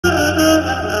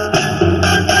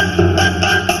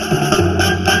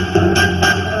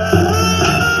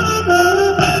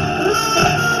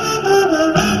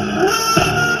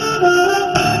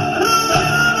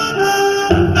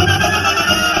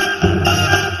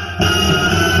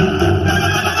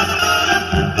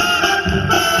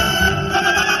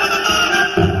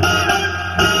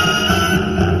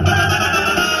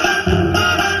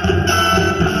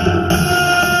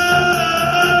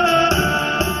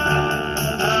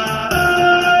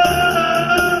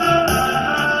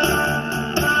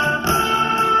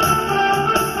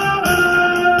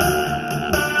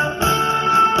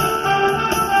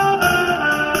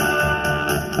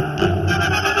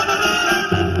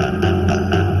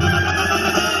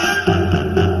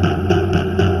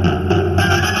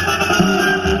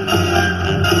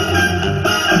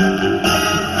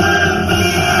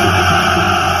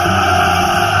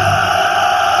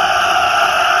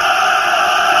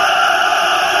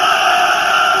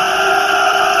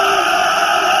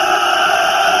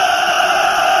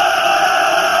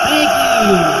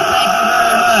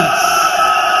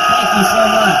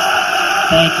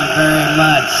you very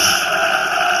much.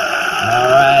 All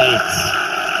right.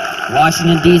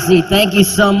 Washington, D.C., thank you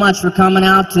so much for coming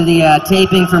out to the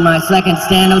taping for my second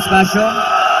stand-up special.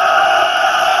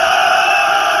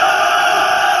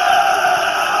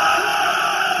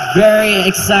 Very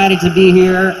excited to be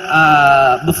here.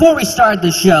 Before we start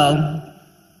the show,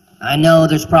 I know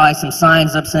there's probably some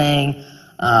signs up saying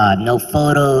no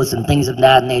photos and things of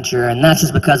that nature, and that's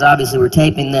just because obviously we're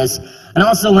taping this. And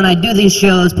also when I do these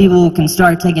shows, people can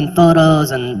start taking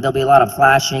photos and there'll be a lot of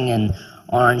flashing and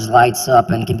orange lights up,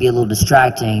 and it can be a little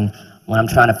distracting when I'm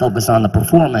trying to focus on the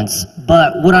performance.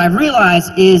 But what I've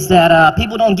realized is that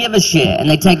people don't give a shit and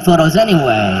they take photos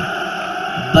anyway,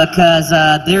 because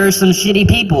there are some shitty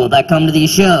people that come to these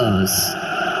shows.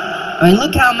 I mean,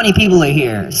 look how many people are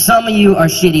here. Some of you are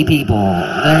shitty people.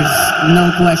 There's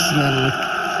no question.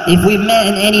 If we've met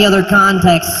in any other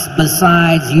context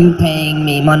besides you paying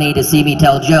me money to see me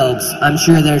tell jokes, I'm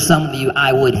sure there's some of you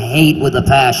I would hate with a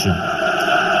passion.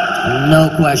 No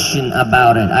question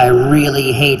about it. I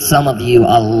really hate some of you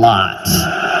a lot.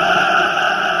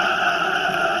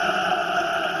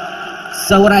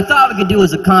 So what I thought we could do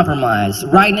is a compromise.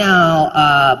 Right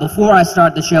now, before I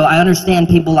start the show, I understand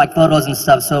people like photos and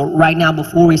stuff, so right now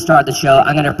before we start the show,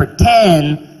 I'm going to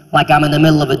pretend like I'm in the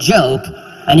middle of a joke,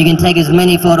 and you can take as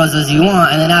many photos as you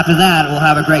want, and then after that, we'll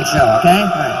have a great show, okay? All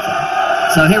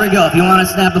right, so here we go. If you want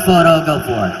to snap a photo, go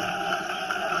for it.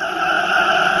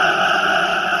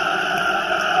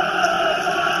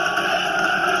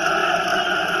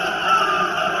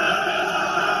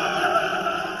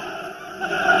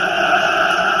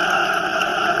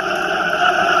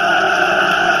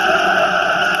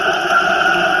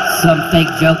 Some fake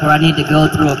joke where I need to go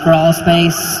through a crawl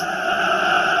space.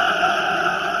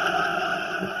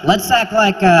 Let's act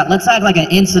like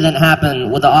an incident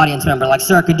happened with the audience member. Like,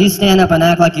 sir, could you stand up and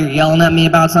act like you're yelling at me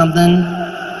about something?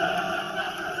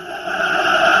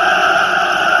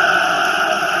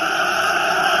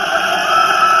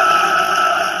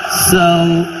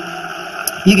 So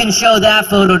you can show that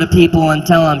photo to people and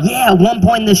tell them, yeah, at one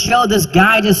point in the show, this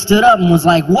guy just stood up and was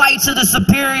like, whites are the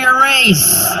superior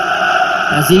race.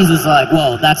 Aziz was like,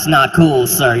 whoa, that's not cool,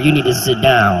 sir. You need to sit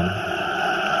down.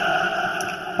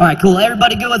 All right, cool.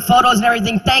 Everybody good with photos and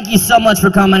everything? Thank you so much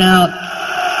for coming out.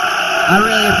 I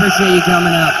really appreciate you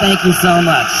coming out. Thank you so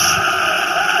much.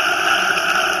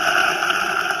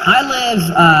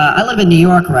 I live in New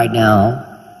York right now,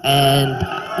 and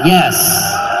yes,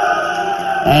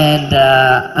 and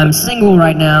I'm single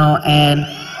right now, and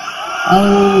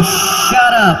oh,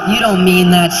 shut up. You don't mean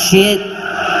that shit.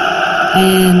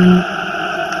 And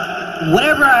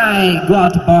whenever I go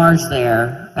out to bars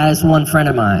there, as one friend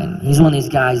of mine, he's one of these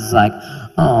guys who's like,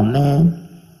 oh man,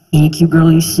 any cute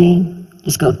girl you see,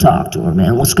 just go talk to her,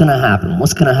 man. What's gonna happen?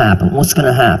 What's gonna happen? What's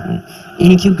gonna happen?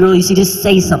 Any cute girl you see, just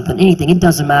say something, anything. It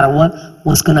doesn't matter what.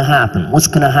 What's gonna happen? What's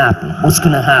gonna happen? What's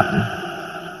gonna happen?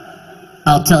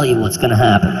 I'll tell you what's gonna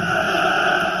happen.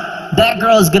 That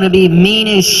girl is gonna be mean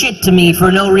as shit to me for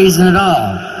no reason at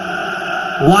all.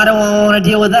 Why do I want to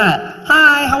deal with that?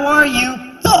 Hi, how are you?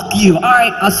 Fuck you!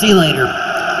 Alright, I'll see you later.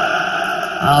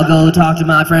 I'll go talk to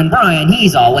my friend Brian.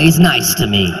 He's always nice to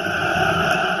me.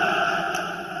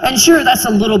 And sure, that's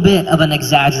a little bit of an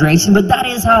exaggeration, but that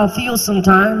is how it feels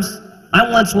sometimes. I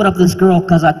once went up to this girl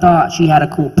because I thought she had a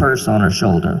cool purse on her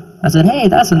shoulder. I said, hey,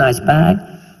 that's a nice bag.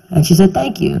 And she said,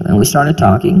 thank you. And we started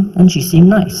talking, and she seemed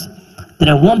nice. Then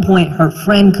at one point, her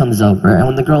friend comes over, and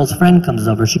when the girl's friend comes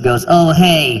over, she goes, oh,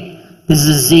 hey, this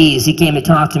is Aziz. He came to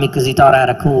talk to me because he thought I had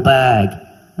a cool bag.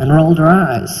 And rolled her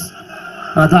eyes.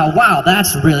 And I thought, wow,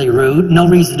 that's really rude. No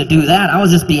reason to do that. I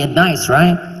was just being nice,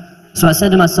 right? So I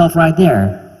said to myself right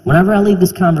there, whenever I leave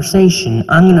this conversation,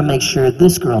 I'm going to make sure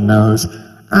this girl knows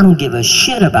I don't give a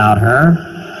shit about her,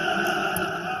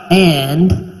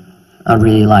 and I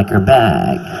really like her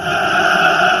bag.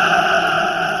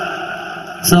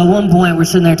 So at one point, we're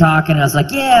sitting there talking, and I was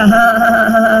like,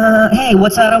 yeah, hey,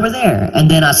 what's that over there? And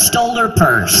then I stole her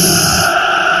purse.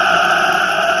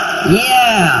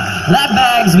 Yeah, that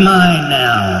bag's mine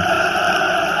now.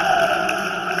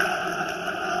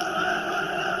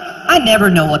 I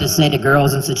never know what to say to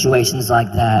girls in situations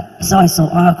like that. It's always so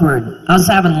awkward. I was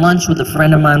having lunch with a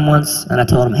friend of mine once, and I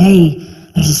told him, hey,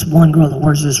 there's this one girl that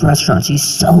works at this restaurant. She's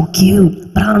so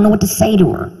cute, but I don't know what to say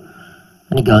to her.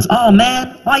 And he goes, oh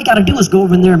man, all you gotta do is go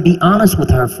over in there and be honest with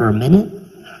her for a minute.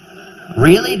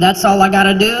 Really? That's all I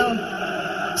gotta do?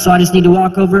 So I just need to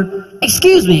walk over.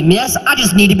 Excuse me, miss, I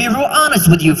just need to be real honest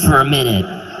with you for a minute.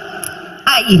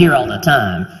 I eat here all the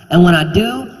time, and when I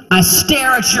do, I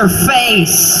stare at your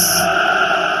face.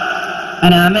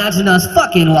 And I imagine us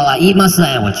fucking while I eat my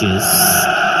sandwiches.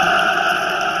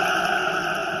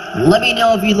 Let me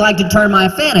know if you'd like to turn my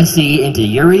fantasy into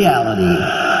your reality.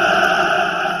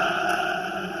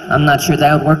 I'm not sure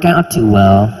that would work out too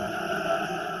well.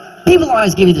 People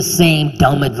always give you the same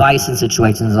dumb advice in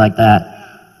situations like that.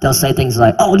 They'll say things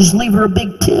like, oh, just leave her a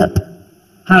big tip.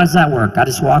 How does that work? I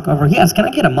just walk over, yes, can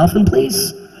I get a muffin,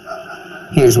 please?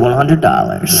 Here's $100.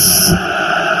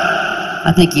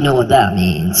 I think you know what that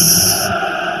means.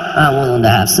 I'm willing to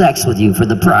have sex with you for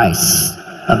the price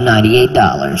of $98.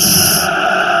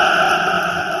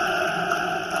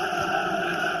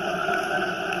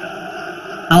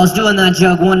 I was doing that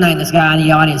joke one night and this guy in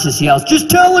the audience just yells, just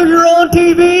tell her you're on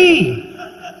TV!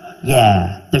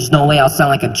 Yeah, there's no way I'll sound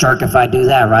like a jerk if I do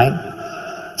that, right?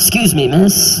 Excuse me,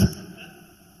 miss.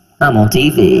 I'm on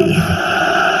TV.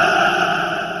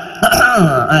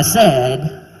 I said,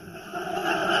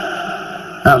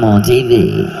 I'm on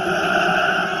TV.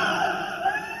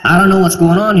 I don't know what's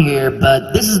going on here,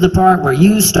 but this is the part where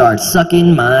you start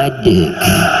sucking my dick.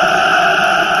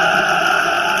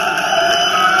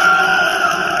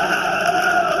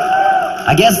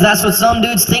 I guess that's what some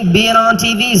dudes think being on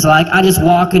TV is like. I just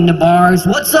walk into bars.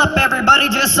 What's up, everybody?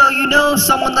 Just so you know,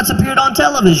 someone that's appeared on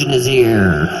television is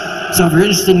here. So if you're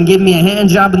interested in giving me a hand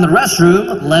job in the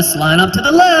restroom, let's line up to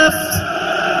the left.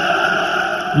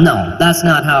 No, that's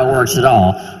not how it works at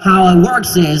all. How it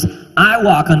works is, I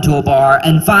walk into a bar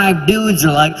and 5 dudes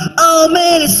are like, oh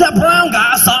man, it's that brown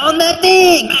guy I saw on that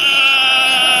thing.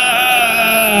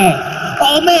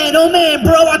 Oh man,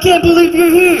 bro, I can't believe you're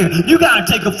here. You gotta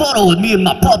take a photo with me and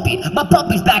my puppy. My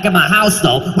puppy's back at my house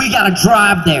though. We gotta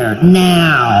drive there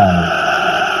now.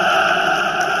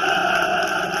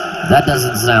 That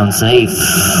doesn't sound safe.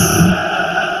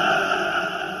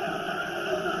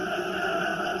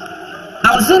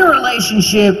 I was in a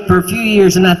relationship for a few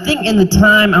years, and I think in the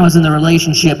time I was in the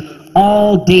relationship,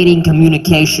 all dating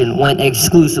communication went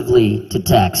exclusively to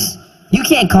text. You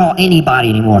can't call anybody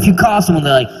anymore. If you call someone,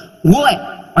 they're like, what?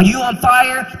 Are you on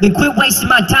fire? Then quit wasting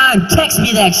my time. Text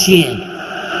me that shit.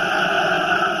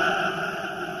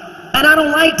 And I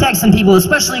don't like texting people,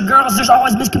 especially girls. There's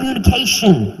always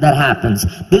miscommunication that happens.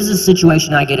 This is a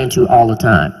situation I get into all the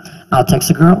time. I'll text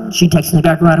a girl, she texts me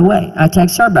back right away. I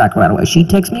text her back right away. She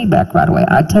texts me back right away.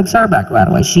 I text her back right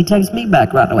away. She texts me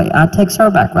back right away. I text her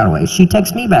back right away. She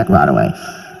texts me back right away.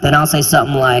 Then I'll say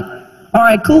something like, all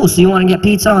right, cool, so you want to get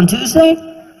pizza on Tuesday?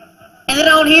 And then I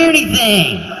don't hear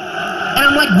anything. And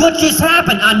I'm like, what just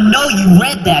happened? I know you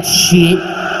read that shit.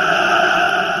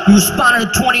 You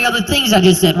responded to 20 other things I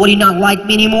just said. What, do you not like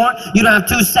me anymore? You don't have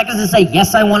 2 seconds to say,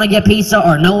 yes, I want to get pizza,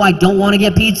 or no, I don't want to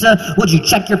get pizza? Would you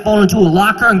check your phone into a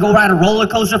locker and go ride a roller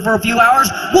coaster for a few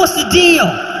hours? What's the deal?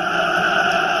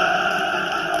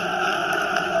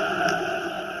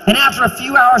 And after a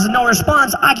few hours of no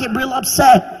response, I get real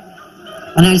upset.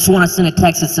 And I just want to send a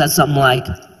text that says something like,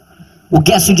 well,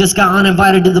 guess who just got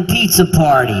uninvited to the pizza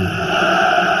party?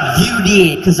 You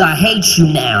did, because I hate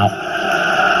you now.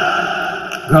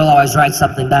 Girl always writes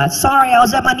something back. Sorry, I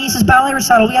was at my niece's ballet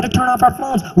recital. We had to turn off our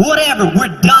phones. Whatever, we're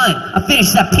done. I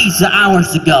finished that pizza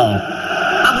hours ago.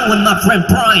 I went with my friend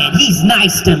Brian. He's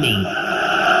nice to me.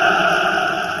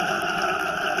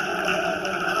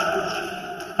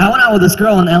 I went out with this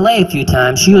girl in LA a few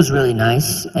times. She was really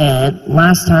nice. And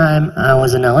last time I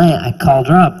was in LA, I called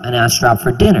her up and asked her out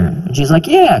for dinner. And she's like,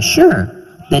 yeah, sure.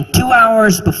 Then 2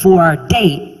 hours before our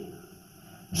date,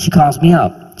 she calls me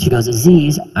up. She goes,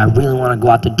 Aziz, I really want to go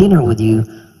out to dinner with you,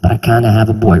 but I kind of have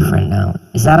a boyfriend now.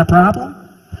 Is that a problem?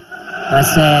 And I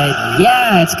said,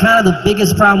 yeah, it's kind of the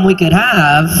biggest problem we could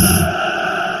have.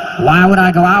 Why would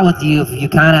I go out with you if you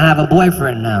kind of have a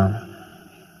boyfriend now?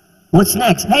 What's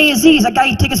next? Hey, Aziz, I got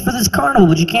you tickets for this carnival,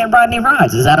 but you can't ride any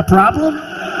rides. Is that a problem?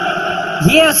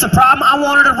 Yeah, it's a problem. I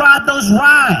wanted to ride those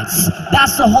rides.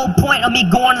 That's the whole point of me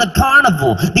going to the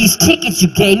carnival. These tickets you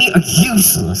gave me are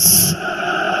useless.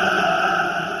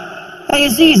 Hey,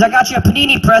 Aziz, I got you a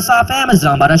panini press off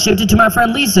Amazon, but I shipped it to my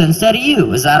friend Lisa instead of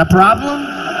you. Is that a problem?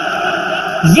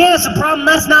 Yeah, it's a problem.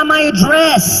 That's not my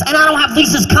address. And I don't have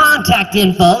Lisa's contact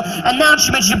info. And now that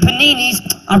you mentioned paninis,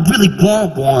 I really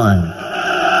want one.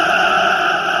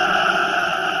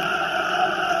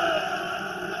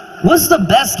 What's the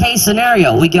best case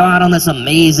scenario? We go out on this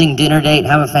amazing dinner date,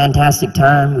 have a fantastic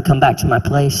time. We come back to my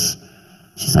place.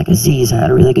 She's like, Aziz, I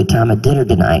had a really good time at dinner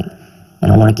tonight,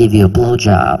 and I want to give you a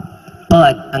blowjob.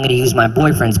 But I'm going to use my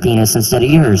boyfriend's penis instead of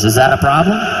yours. Is that a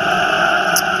problem?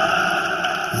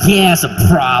 Yeah, it's a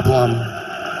problem.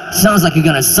 Sounds like you're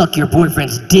going to suck your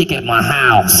boyfriend's dick at my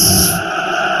house.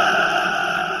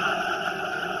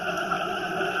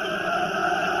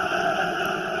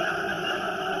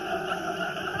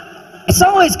 It's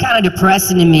always kind of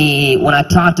depressing to me when I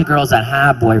talk to girls that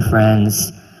have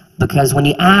boyfriends Because when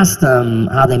you ask them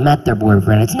how they met their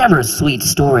boyfriend, it's never a sweet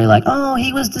story like, oh,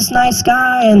 he was this nice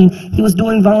guy and he was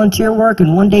doing volunteer work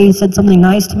and one day he said something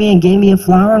nice to me and gave me a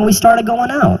flower and we started going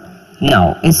out.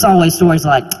 No, it's always stories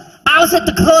like, I was at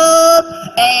the club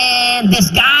and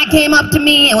this guy came up to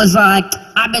me and was like,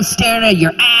 I've been staring at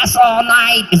your ass all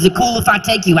night. Is it cool if I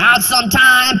take you out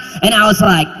sometime? And I was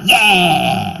like,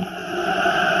 yeah.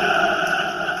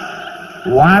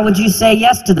 Why would you say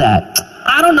yes to that?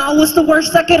 I don't know. What's the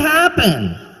worst that could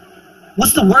happen?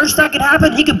 What's the worst that could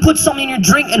happen? He could put something in your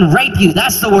drink and rape you.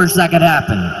 That's the worst that could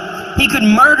happen. He could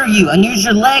murder you and use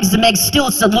your legs to make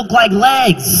stilts that look like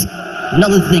legs.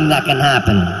 Another thing that can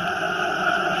happen.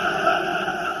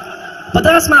 But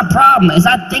that's my problem, is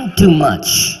I think too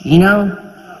much, you know?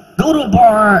 Go to a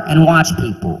bar and watch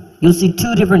people. You'll see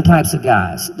two different types of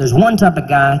guys. There's one type of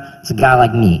guy, it's a guy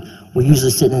like me. We're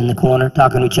usually sitting in the corner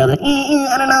talking to each other.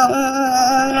 I don't know.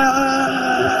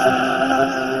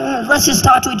 Let's just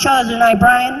talk to each other tonight,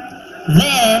 Brian.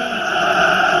 Then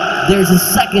there's a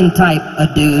second type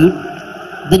of dude,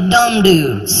 the dumb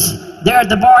dudes. They're at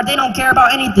the bar, they don't care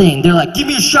about anything. They're like, give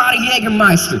me a shot of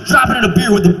Jägermeister, drop it in a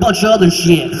beer with a bunch of other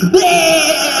shit.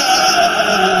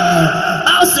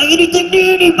 I'll say anything to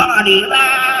anybody.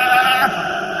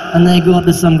 And they go up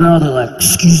to some girl, they're like,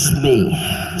 excuse me.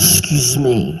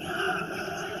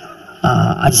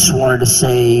 I just wanted to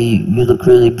say you look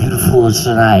really beautiful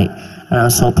tonight. And I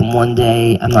was hoping one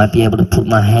day I might be able to put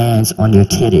my hands on your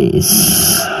titties.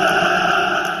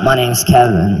 My name's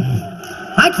Kevin.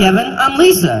 Hi, Kevin. I'm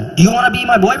Lisa. Do you want to be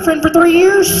my boyfriend for 3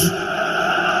 years?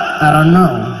 I don't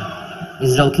know.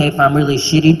 Is it okay if I'm really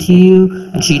shitty to you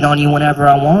and cheat on you whenever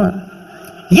I want?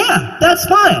 Yeah, that's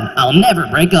fine. I'll never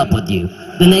break up with you.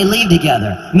 Then they leave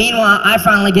together. Meanwhile, I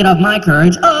finally get up my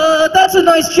courage. That's a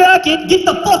nice jacket. Get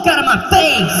the fuck out of my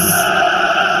face.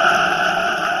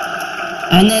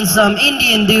 And then some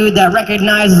Indian dude that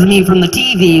recognizes me from the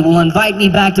TV will invite me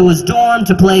back to his dorm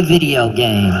to play video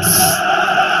games.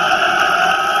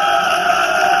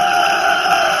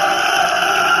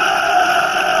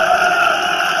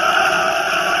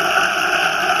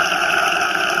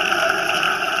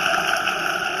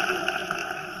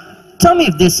 Tell me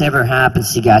if this ever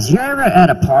happens to you guys. You're ever at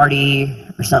a party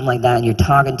or something like that and you're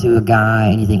talking to a guy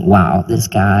and you think, wow, this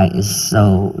guy is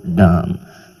so dumb.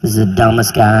 This is the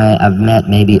dumbest guy I've met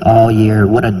maybe all year.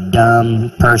 What a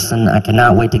dumb person. I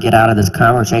cannot wait to get out of this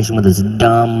conversation with this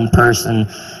dumb person.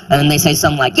 And then they say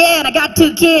something like, yeah, and I got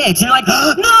 2 kids. And you're like,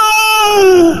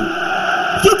 no!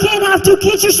 You can't have 2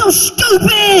 kids. You're so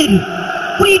stupid!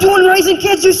 What are you doing raising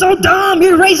kids? You're so dumb.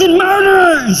 You're raising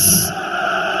murderers!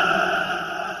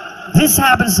 This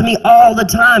happens to me all the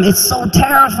time. It's so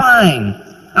terrifying.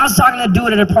 I was talking to a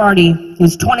dude at a party. He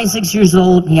was 26 years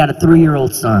old. He had a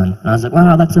 3-year-old son. And I was like,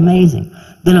 wow, that's amazing.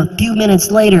 Then a few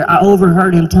minutes later, I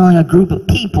overheard him telling a group of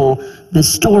people this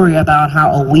story about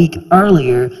how a week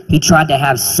earlier, he tried to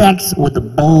have sex with a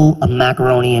bowl of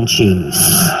macaroni and cheese.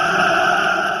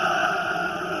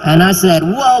 And I said,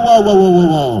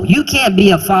 whoa. You can't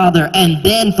be a father and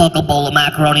then fuck a bowl of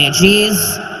macaroni and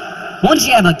cheese. Once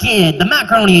you have a kid, the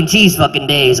macaroni and cheese fucking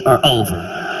days are over.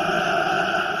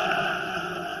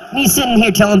 And he's sitting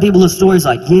here telling people the stories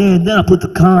like, yeah, and then I put the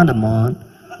condom on.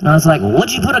 And I was like,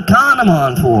 what'd you put a condom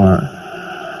on for?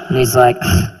 And he's like,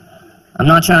 I'm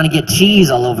not trying to get cheese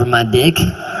all over my dick.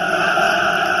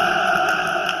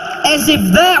 As if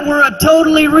that were a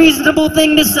totally reasonable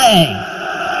thing to say.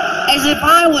 As if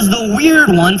I was the weird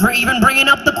one for even bringing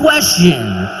up the question.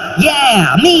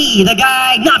 Yeah, me, the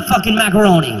guy not fucking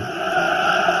macaroni.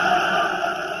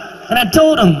 And I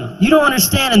told him, you don't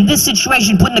understand, in this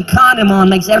situation, putting a condom on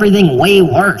makes everything way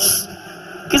worse.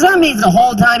 Because that means the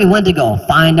whole time he went to go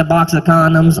find a box of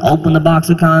condoms, open the box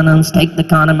of condoms, take the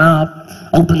condom out,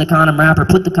 open the condom wrapper,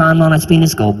 put the condom on his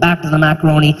penis, go back to the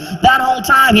macaroni. That whole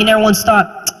time he never once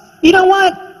thought, you know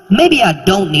what? Maybe I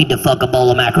don't need to fuck a bowl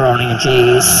of macaroni and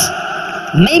cheese.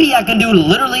 Maybe I can do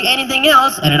literally anything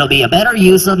else and it'll be a better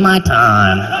use of my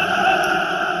time.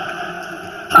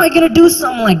 How are you going to do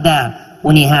something like that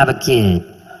when you have a kid?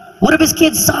 What if his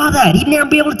kid saw that? He'd never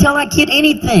be able to tell that kid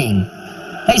anything.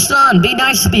 Hey son, be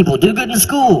nice to people, do good in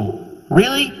school.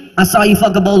 Really? I saw you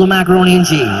fuck a bowl of macaroni and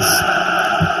cheese.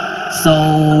 So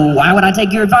why would I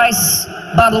take your advice?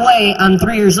 By the way, I'm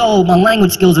 3 years old, my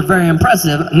language skills are very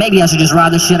impressive. Maybe I should just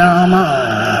ride this shit out on my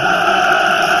own.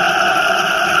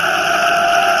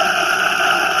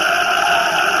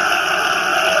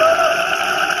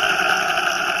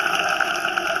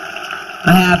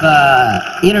 I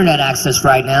have internet access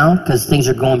right now because things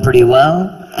are going pretty well,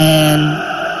 and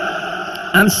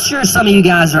I'm sure some of you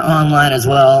guys are online as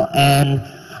well, and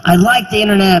I like the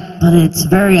internet, but it's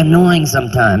very annoying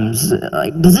sometimes.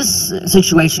 Like, does this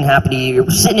situation happen to you? You're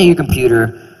sitting at your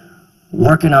computer,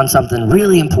 working on something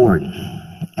really important,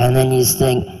 and then you just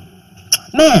think,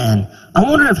 man, I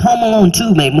wonder if Home Alone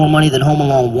 2 made more money than Home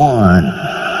Alone 1.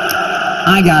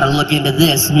 I gotta look into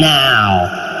this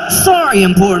now. Sorry,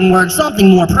 important work, something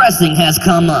more pressing has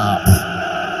come up.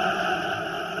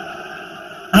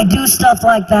 I do stuff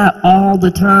like that all the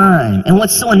time. And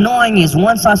what's so annoying is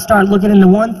once I start looking into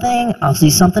one thing, I'll see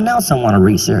something else I want to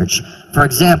research. For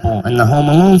example, in the Home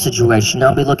Alone situation,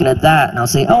 I'll be looking at that and I'll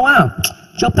say, oh wow,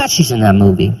 Joe Pesci's in that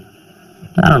movie.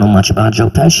 I don't know much about Joe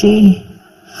Pesci.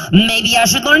 Maybe I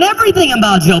should learn everything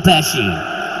about Joe Pesci.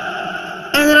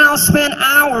 And then I'll spend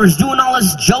hours doing all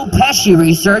this Joe Pesci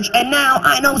research, and now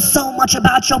I know so much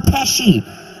about Joe Pesci.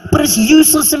 But it's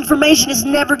useless information, it's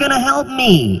never gonna help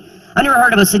me. I never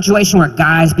heard of a situation where a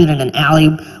guy's been in an alley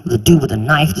with a dude with a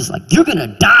knife just like, you're gonna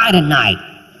die tonight.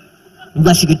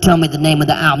 Unless you could tell me the name of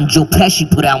the album Joe Pesci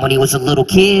put out when he was a little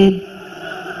kid.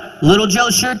 Little Joe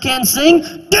sure can sing.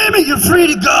 Damn it, you're free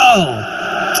to go.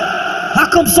 How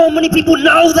come so many people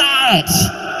know that?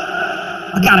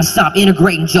 I gotta stop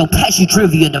integrating Joe Pesci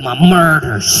trivia into my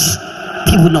murders.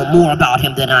 People know more about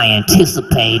him than I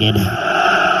anticipated.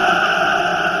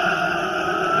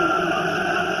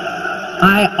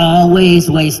 I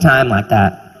always waste time like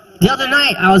that. The other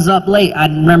night, I was up late. I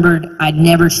remembered I'd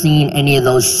never seen any of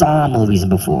those Saw movies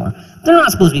before. They're not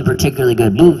supposed to be particularly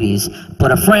good movies,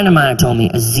 but a friend of mine told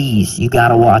me, Aziz, you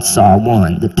gotta watch Saw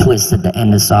 1. The twist at the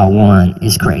end of Saw 1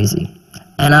 is crazy.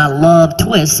 And I love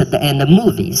twists at the end of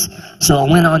movies. So I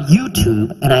went on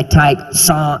YouTube and I typed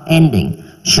Saw ending.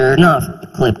 Sure enough, the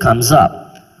clip comes up.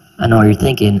 I know what you're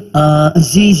thinking,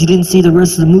 Aziz, you didn't see the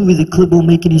rest of the movie, the clip won't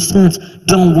make any sense.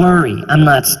 Don't worry, I'm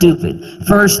not stupid.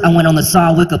 First, I went on the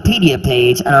Saw Wikipedia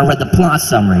page and I read the plot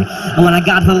summary. And when I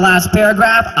got to the last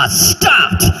paragraph, I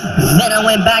stopped. Then I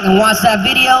went back and watched that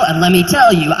video, and let me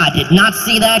tell you, I did not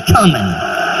see that coming.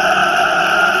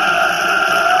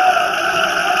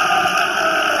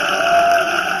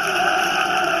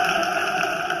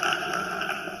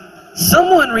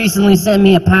 Someone recently sent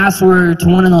me a password to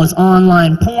one of those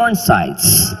online porn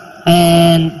sites,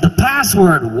 and the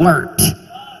password worked.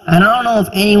 And I don't know if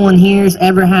anyone here's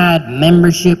ever had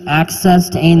membership access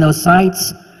to any of those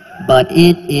sites, but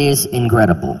it is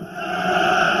incredible.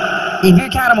 If you're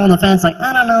kind of on the fence, like,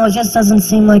 I don't know, it just doesn't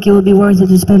seem like it would be worth it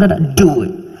to spend it, do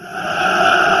it.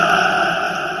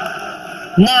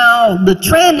 Now, the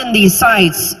trend in these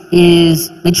sites is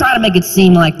they try to make it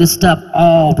seem like this stuff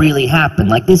all really happened.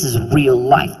 Like, this is real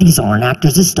life. These aren't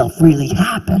actors. This stuff really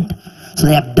happened. So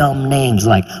they have dumb names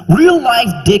like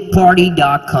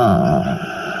reallifedickparty.com.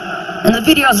 And the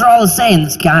videos are all the same.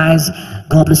 These guys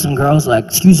go up to some girls like,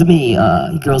 excuse me,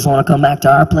 you girls want to come back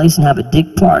to our place and have a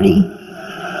dick party?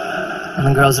 And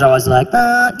the girls are always like,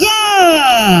 yeah!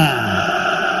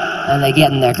 And they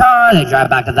get in their car, they drive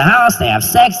back to the house, they have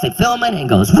sex, they film it, and it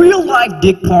goes,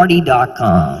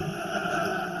 reallifedickparty.com.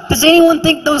 Does anyone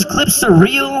think those clips are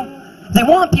real? If they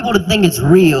want people to think it's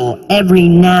real, every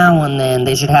now and then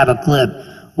they should have a clip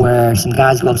where some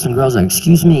guys go up to some girls like,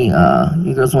 excuse me,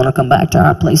 you girls want to come back to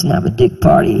our place and have a dick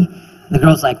party? And the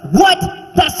girl's like, what?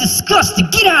 That's disgusting,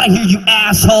 get out of here, you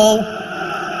asshole!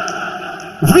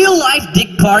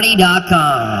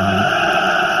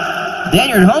 reallifedickparty.com. Then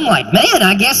you're at home like, man,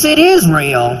 I guess it is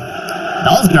real.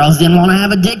 Those girls didn't want to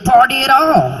have a dick party at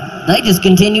all. They just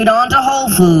continued on to Whole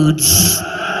Foods.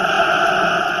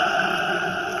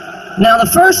 Now, the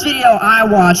first video I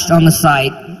watched on the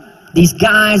site, these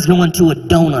guys go into a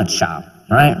donut shop,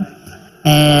 right?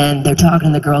 And they're talking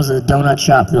to the girls at the donut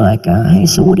shop. They're like, hey,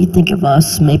 so what do you think of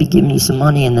us maybe giving you some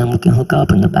money and then we can hook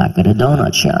up in the back of the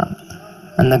donut shop?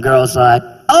 And the girl's like,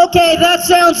 okay, that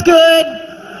sounds good.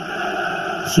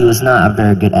 She was not a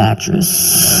very good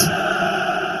actress.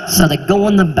 So they go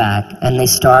in the back and they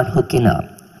start hooking up.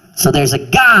 So there's a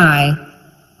guy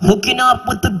hooking up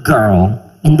with the girl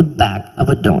in the back of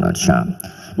a donut shop.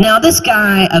 Now this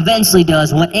guy eventually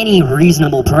does what any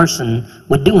reasonable person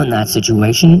would do in that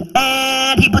situation,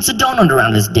 and he puts a donut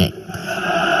around his dick.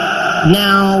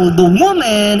 Now the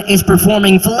woman is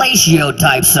performing fellatio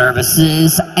type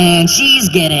services, and she's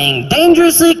getting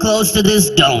dangerously close to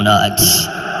this donut.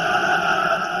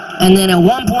 And then at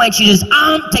one point she just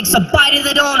takes a bite of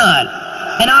the donut.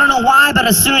 And I don't know why, but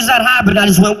as soon as that happened, I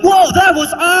just went, whoa, that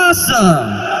was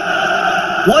awesome!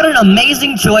 What an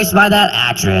amazing choice by that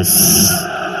actress.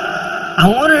 I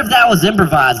wonder if that was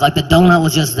improvised, like the donut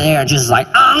was just there and just like,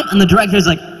 and the director's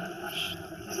like,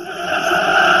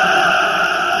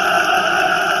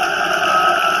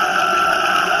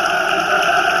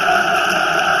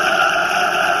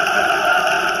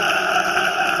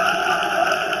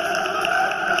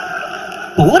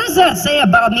 that say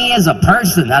about me as a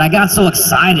person that I got so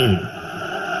excited?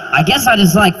 I guess I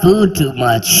just like food too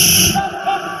much.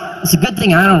 It's a good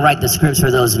thing I don't write the scripts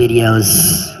for those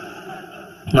videos.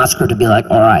 My script would be like,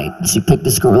 alright, so you pick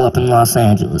this girl up in Los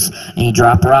Angeles, and you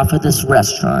drop her off at this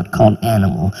restaurant called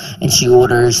Animal, and she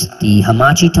orders the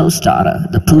hamachi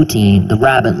tostada, the poutine, the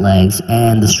rabbit legs,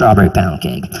 and the strawberry pound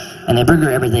cake. And they bring her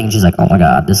everything, and she's like, oh my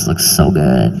god, this looks so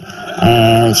good.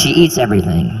 And she eats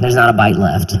everything. There's not a bite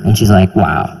left. And she's like,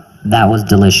 wow, that was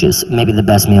delicious. Maybe the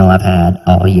best meal I've had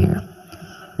all year.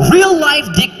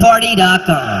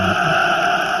 RealLifeDickParty.com.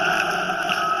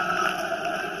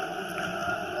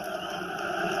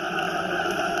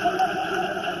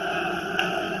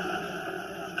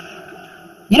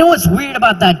 You know what's weird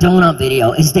about that donut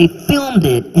video is they filmed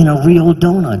it in a real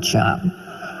donut shop,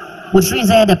 which means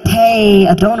they had to pay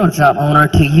a donut shop owner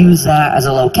to use that as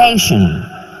a location.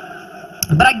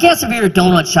 But I guess if you're a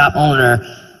donut shop owner,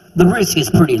 the risk is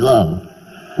pretty low.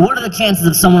 What are the chances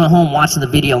of someone at home watching the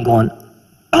video and going,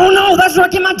 oh no, that's where I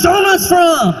get my donuts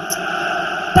from!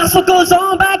 That's what goes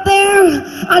on back there?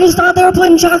 I just thought they were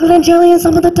putting chocolate and jelly in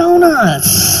some of the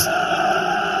donuts.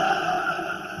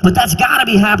 But that's gotta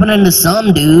be happening to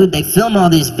some dude. They film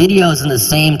all these videos in the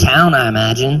same town, I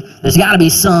imagine. There's gotta be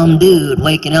some dude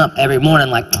waking up every morning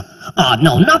like, oh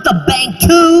no, not the bank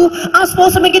too! I'm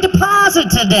supposed to make a deposit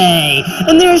today!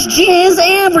 And there's jizz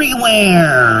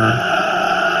everywhere!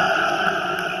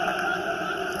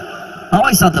 I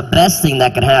always thought the best thing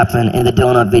that could happen in the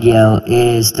donut video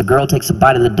is the girl takes a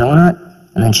bite of the donut,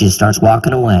 and then she starts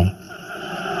walking away.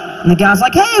 And the guy's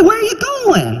like, hey, where are you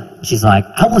going? She's like,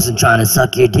 I wasn't trying to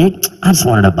suck your dick. I just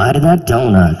wanted a bite of that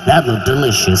donut. That looked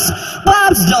delicious.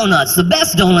 Bob's Donuts, the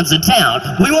best donuts in town.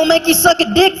 We won't make you suck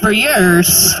a dick for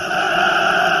yours.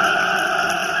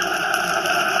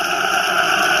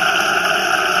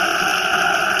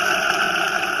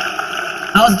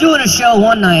 I was doing a show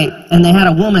one night, and they had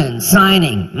a woman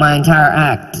signing my entire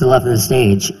act to the left of the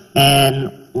stage.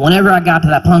 And whenever I got to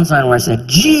that punchline where I said,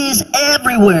 jizz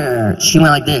everywhere, she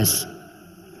went like this.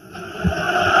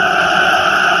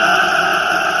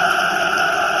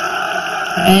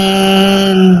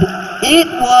 And it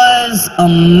was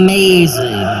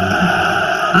amazing.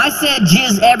 I said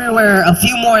jizz everywhere a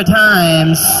few more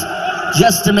times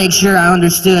just to make sure I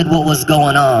understood what was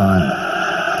going on.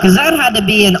 Because that had to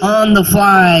be an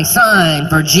on-the-fly sign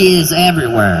for jizz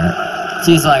everywhere.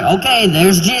 She's like, okay,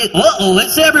 there's jizz. Uh-oh,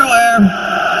 it's everywhere.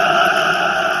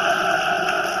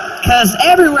 Because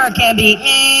everywhere can be,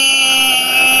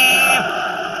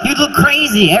 you'd look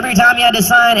crazy every time you had to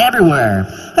sign everywhere.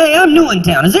 Hey, I'm new in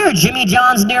town. Is there a Jimmy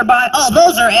John's nearby? Oh,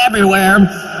 those are everywhere.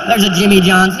 There's a Jimmy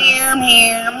John's here,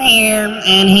 here, here,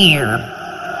 and here.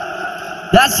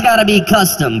 That's gotta be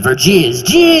custom for jizz.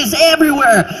 Jizz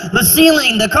everywhere. The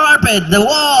ceiling, the carpet, the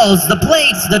walls, the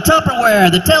plates, the Tupperware,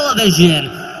 the television.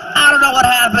 I don't know what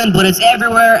happened, but it's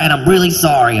everywhere, and I'm really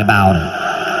sorry about it.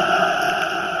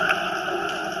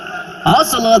 I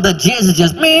also love that jizz is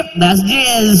just, meh, that's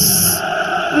jizz.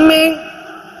 Meh.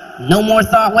 No more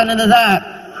thought went into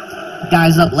that.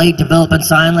 Guy's up late developing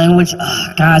sign language.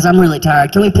 Ugh, guys, I'm really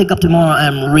tired. Can we pick up tomorrow?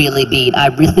 I'm really beat. I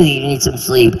really need some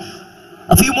sleep.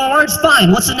 A few more words?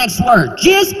 Fine. What's the next word?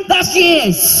 Jizz? That's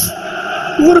jizz.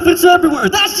 What if it's everywhere?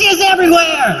 That's jizz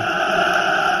everywhere.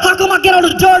 How come I get all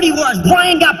the dirty words?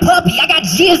 Brian got puppy. I got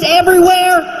jizz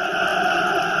everywhere.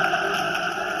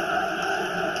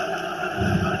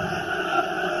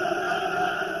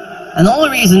 And the only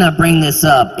reason I bring this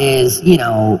up is, you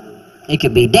know, it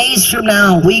could be days from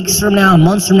now, weeks from now,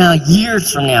 months from now,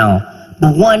 years from now.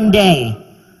 But one day,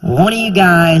 one of you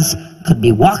guys could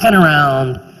be walking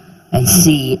around and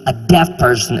see a deaf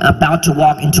person about to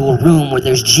walk into a room where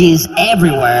there's jizz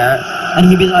everywhere, and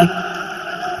he'd be like,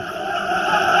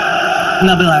 and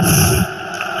they'll be like,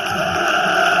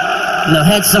 and they'll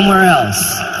head somewhere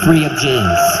else, free of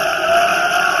jizz.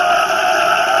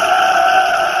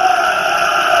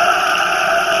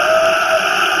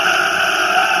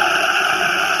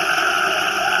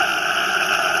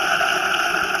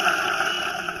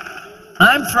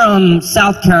 I'm from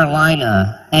South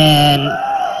Carolina, and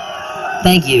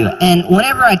thank you. And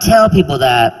whenever I tell people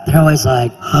that, they're always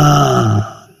like,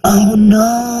 oh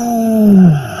no,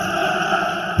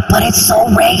 but it's so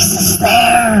racist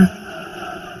there,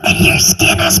 and your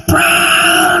skin is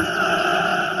brown.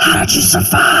 How did you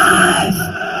survive?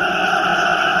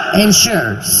 And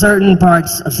sure, certain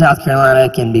parts of South Carolina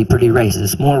can be pretty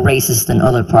racist, more racist than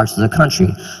other parts of the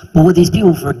country. But what these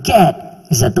people forget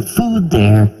is that the food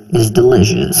there is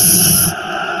delicious.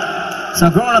 So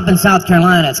growing up in South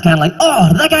Carolina, it's kind of like, oh,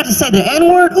 did that guy just say the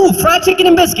N-word? Ooh, fried chicken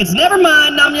and biscuits, never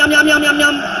mind, nom, yum, yum, yum, yum,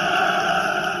 yum.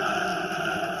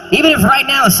 Even if right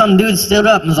now some dude stood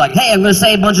up and was like, hey, I'm going to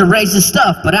say a bunch of racist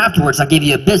stuff, but afterwards I'll give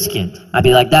you a biscuit. I'd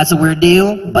be like, that's a weird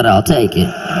deal, but I'll take it.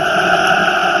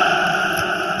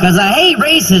 Because I hate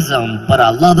racism, but I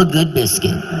love a good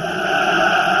biscuit.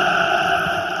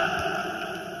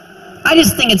 I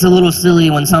just think it's a little silly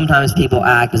when sometimes people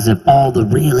act as if all the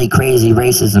really crazy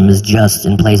racism is just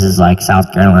in places like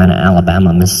South Carolina,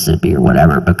 Alabama, Mississippi, or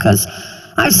whatever, because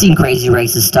I've seen crazy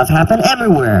racist stuff happen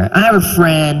everywhere. I have a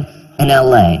friend in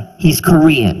LA. He's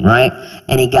Korean, right?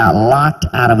 And he got locked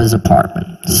out of his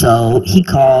apartment. So he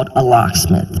called a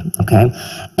locksmith, okay?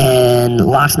 And the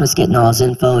locksmith's getting all his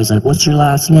info. He's like, what's your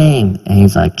last name? And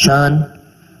he's like, Chun.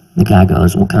 The guy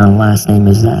goes, what kind of last name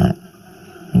is that?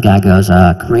 The guy goes,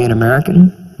 Korean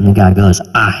American? And the guy goes,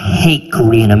 I hate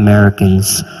Korean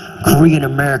Americans. Korean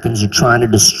Americans are trying to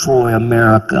destroy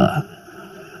America.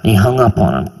 And he hung up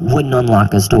on him, wouldn't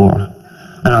unlock his door.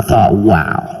 And I thought,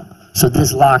 wow. So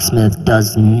this locksmith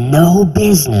does no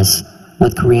business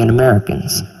with Korean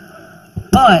Americans.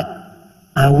 But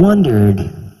I wondered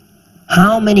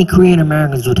how many Korean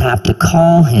Americans would have to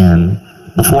call him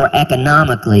before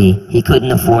economically he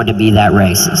couldn't afford to be that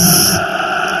racist.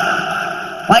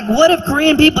 Like, what if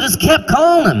Korean people just kept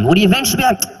calling him? Would he eventually be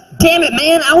like, damn it,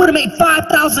 man, I would have made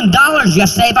 $5,000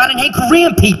 yesterday if I didn't hate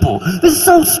Korean people. This is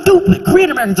so stupid.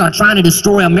 Korean Americans aren't trying to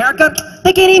destroy America.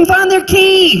 They can't even find their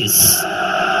keys.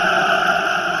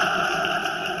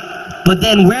 But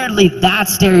then, weirdly, that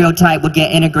stereotype would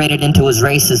get integrated into his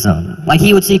racism. Like,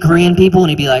 he would see Korean people and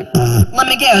he'd be like, let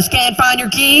me guess, can't find your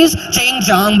keys? Ching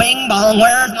chong bing bong,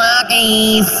 where's my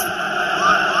keys?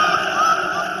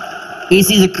 He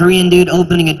sees a Korean dude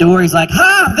opening a door, he's like,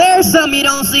 ha, there's something you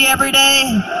don't see every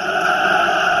day.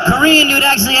 Korean dude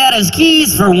actually had his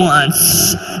keys for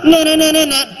once.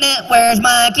 Na-na-na-na-na-na, where's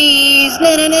my keys?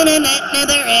 Na-na-na-na-na-na,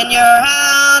 they're in your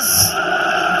house.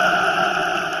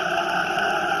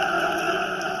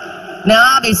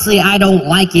 Now, obviously, I don't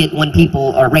like it when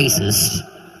people are racist,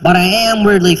 but I am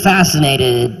weirdly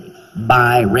fascinated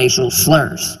by racial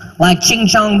slurs. Like ching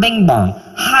chong bing bong.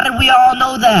 How did we all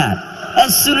know that?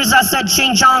 As soon as I said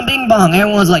ching chong bing bong,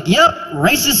 everyone was like, yep,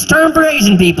 racist term for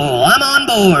Asian people. I'm on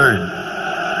board.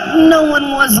 No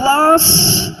one was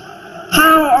lost.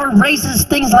 How are racist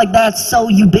things like that so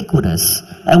ubiquitous?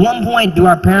 At one point, do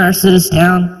our parents sit us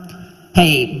down?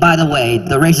 Hey, by the way,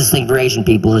 the racist thing for Asian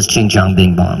people is ching chong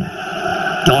bing bong.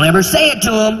 Don't ever say it to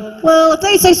them. Well, if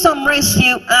they say something racist to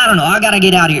you, I don't know, I gotta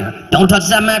get out of here. Don't touch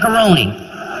that macaroni.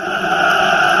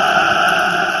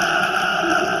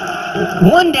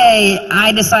 One day,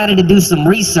 I decided to do some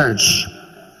research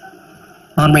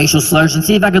on racial slurs and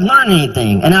see if I could learn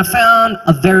anything. And I found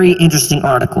a very interesting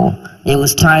article. It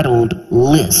was titled,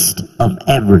 List of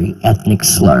Every Ethnic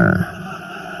Slur.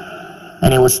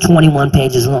 And it was 21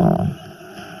 pages long.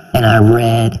 And I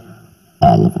read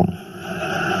all of them.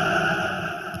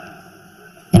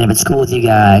 And if it's cool with you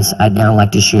guys, I'd now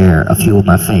like to share a few of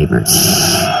my favorites.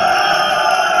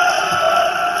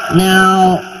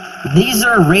 Now, these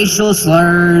are racial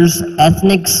slurs,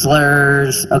 ethnic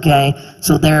slurs, okay?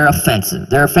 So they're offensive.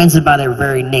 They're offensive by their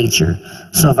very nature.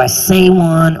 So if I say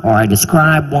one or I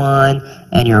describe one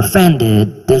and you're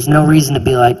offended, there's no reason to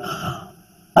be like,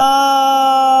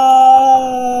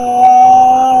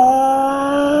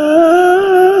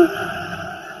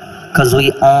 because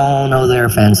we all know they're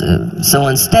offensive. So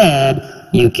instead,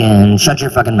 you can shut your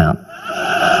fucking mouth.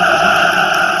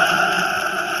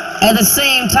 At the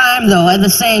same time, though, I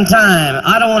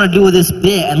don't want to do this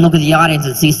bit and look at the audience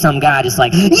and see some guy just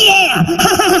like, yeah!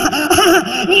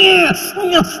 Yeah!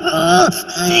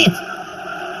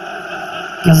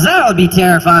 Because that would be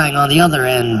terrifying on the other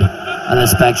end of the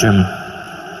spectrum.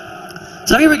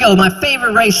 So here we go, my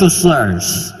favorite racial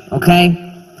slurs,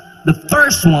 okay? The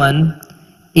first one,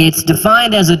 it's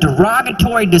defined as a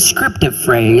derogatory descriptive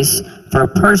phrase for a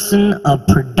person of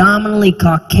predominantly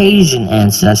Caucasian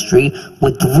ancestry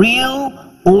with real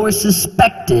or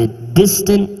suspected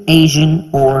distant Asian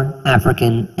or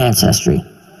African ancestry.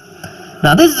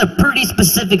 Now this is a pretty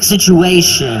specific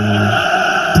situation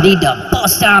to need to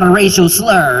bust out a racial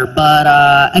slur, but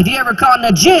if you ever caught in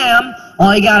a jam,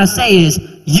 all you gotta say is,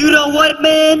 you know what,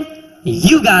 man?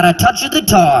 You got a touch of the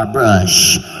tar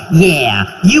brush. Yeah,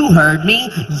 you heard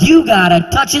me. You got a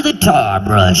touch of the tar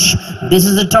brush. This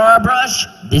is a tar brush.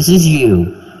 This is you.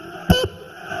 Boop.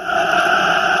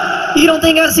 You don't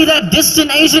think I see that distant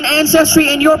Asian ancestry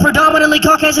in your predominantly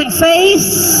Caucasian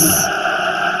face?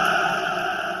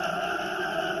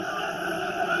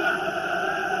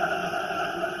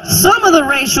 Some of the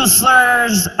racial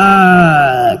slurs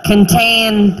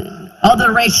contained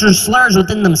other racial slurs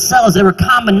within themselves. They were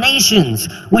combinations,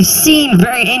 which seemed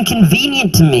very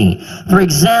inconvenient to me. For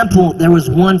example, there was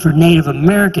one for Native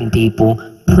American people,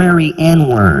 prairie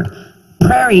N-word.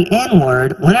 Prairie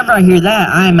N-word, whenever I hear that,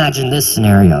 I imagine this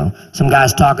scenario. Some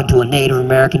guy's talking to a Native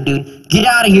American dude, "Get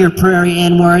out of here, prairie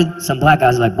N-word." Some black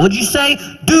guy's like, "What'd you say?"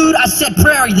 "Dude, I said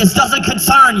prairie, this doesn't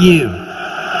concern you.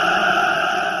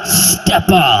 Step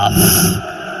off."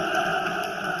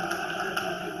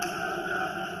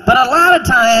 But a lot of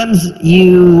times,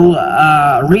 you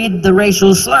read the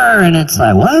racial slur and it's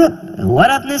like, what? What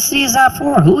ethnicity is that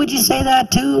for? Who would you say that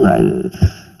to?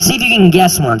 See if you can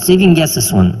guess one. See if you can guess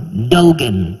this one.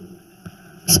 Dogan.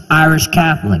 It's Irish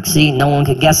Catholic. See, no one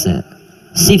could guess it.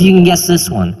 See if you can guess this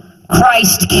one.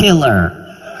 Christ killer.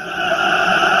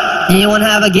 Anyone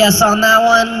have a guess on that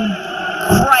one?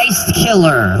 Christ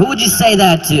killer. Who would you say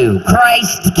that to?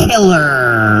 Christ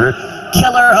killer.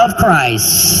 Killer of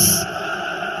Christ.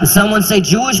 Did someone say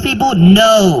Jewish people?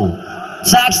 No.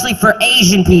 It's actually for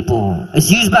Asian people. It's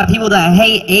used by people that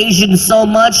hate Asians so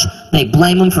much, they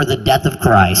blame them for the death of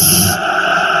Christ.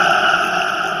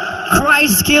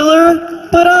 Christ killer?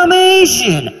 But I'm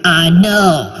Asian. I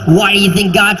know. Why do you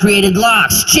think God created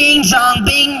locks? Ching chong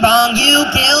bing bong, you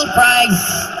killed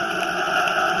Christ.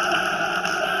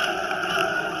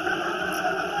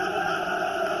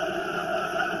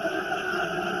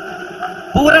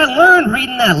 But what I learned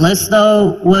reading that list,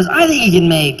 though, was I think you can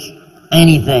make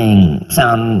anything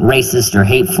sound racist or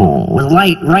hateful. With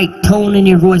right tone in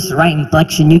your voice, the right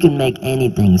inflection, you can make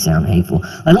anything sound hateful.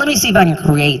 Like, let me see if I can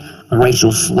create a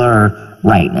racial slur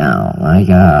right now. Like,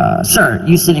 sir,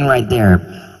 you sitting right there.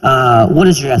 What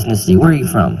is your ethnicity? Where are you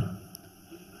from?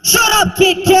 Shut up,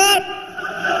 Kit Kat!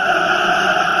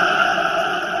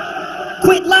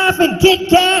 Quit laughing, Kit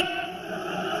Kat!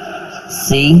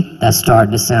 See? That's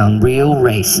starting to sound real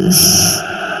racist.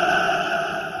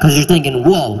 Because you're thinking,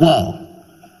 whoa, whoa,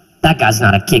 that guy's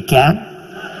not a Kit Kat.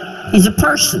 He's a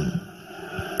person.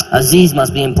 Aziz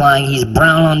must be implying he's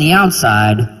brown on the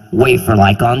outside,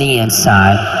 wafer-like on the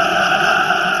inside.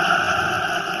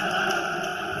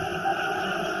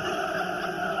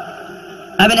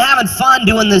 I've been having fun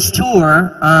doing this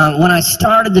tour. When I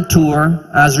started the tour,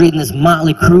 I was reading this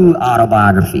Motley Crue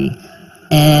autobiography.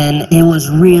 And it was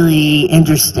really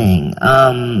interesting.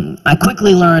 I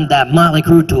quickly learned that Motley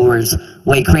Crue tour is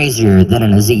way crazier than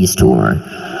an Aziz tour.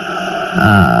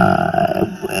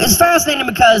 It's fascinating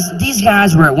because these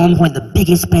guys were at one point the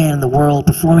biggest band in the world,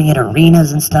 performing at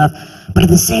arenas and stuff, but at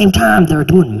the same time they were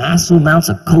doing massive amounts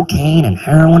of cocaine and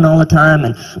heroin all the time,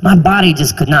 and my body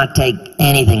just could not take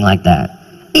anything like that.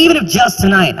 Even if just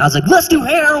tonight I was like, let's do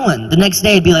heroin, the next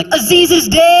day it'd be like, Aziz is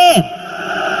dead!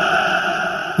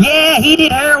 Yeah, he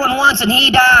did heroin once and he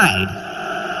died.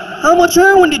 How much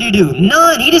heroin did he do?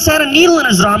 None. He just had a needle in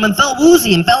his arm and felt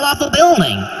woozy and fell off a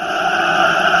building.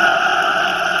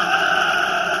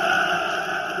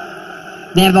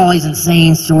 They have all these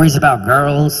insane stories about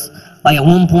girls. Like at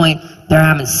one point, they're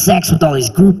having sex with all these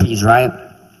groupies, right?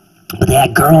 But they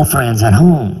had girlfriends at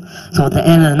home. So at the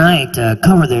end of the night, to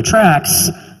cover their tracks,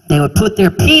 they would put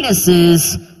their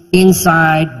penises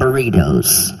inside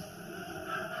burritos.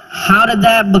 How did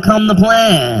that become the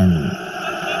plan?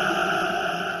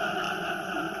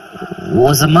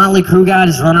 Was the Motley Crue guy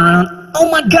just running around? Oh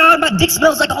my God, my dick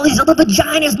smells like all these other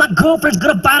vaginas. My girlfriend's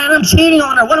gonna find out I'm cheating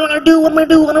on her. What am I gonna do? What am I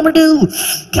gonna do? What am I gonna do?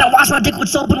 Can I wash my dick with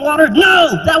soap and water?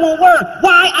 No, that won't work.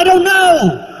 Why? I don't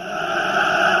know.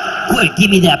 Quick, give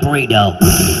me that burrito.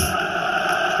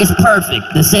 It's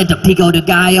perfect. The scent of pico de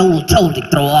gallo will totally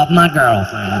throw off my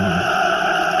girlfriend.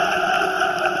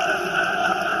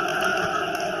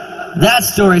 That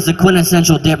story is the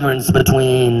quintessential difference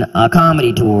between a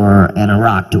comedy tour and a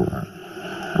rock tour.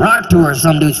 Rock tour,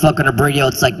 some dude's fucking a burrito,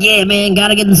 it's like, yeah man,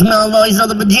 gotta get the smell of all these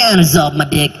other vaginas off my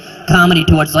dick. Comedy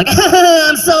tour, it's like,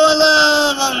 I'm so in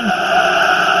love.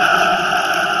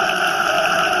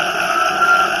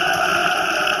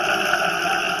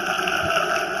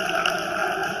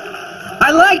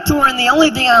 I like touring, the only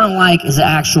thing I don't like is the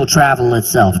actual travel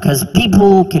itself, because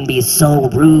people can be so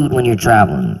rude when you're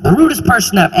traveling. The rudest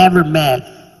person I've ever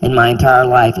met in my entire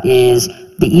life is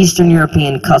the Eastern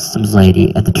European customs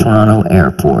lady at the Toronto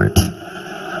airport.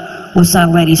 What's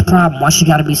that lady's problem? Why she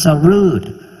gotta be so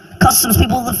rude? Customs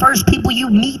people are the first people you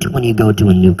meet when you go to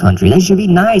a new country. They should be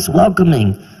nice,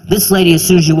 welcoming. This lady, as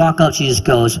soon as you walk up, she just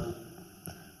goes,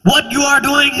 "What you are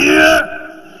doing here?"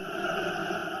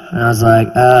 And I was like,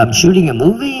 I'm shooting a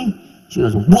movie? She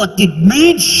goes, what did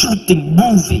mean shooting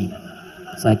movie?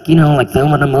 It's like, you know, like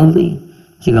filming a movie.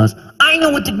 She goes, I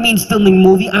know what it means filming a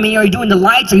movie. I mean, are you doing the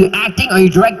lights? Are you acting? Are you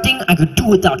directing? I could do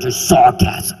without your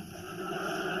sarcasm.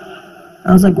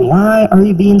 I was like, why are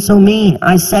you being so mean?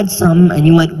 I said something and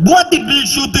you went, what, they didn't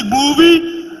shoot the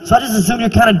movie? So I just assumed you're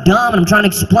kind of dumb and I'm trying to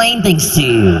explain things to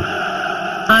you.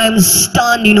 I'm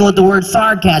stunned you know what the word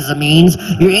sarcasm means.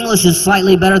 Your English is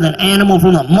slightly better than Animal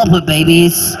from the Muppet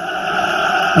Babies.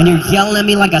 And you're yelling at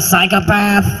me like a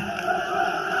psychopath.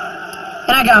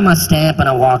 And I got my stamp and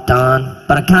I walked on.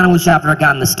 But I kind of wish after I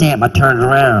got the stamp I turned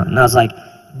around and I was like,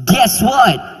 guess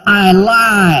what? I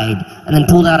lied. And then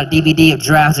pulled out a DVD of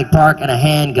Jurassic Park and a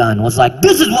handgun. Was like,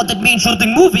 this is what that means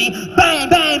shooting movie. Bang,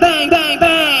 bang, bang, bang,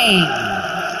 bang.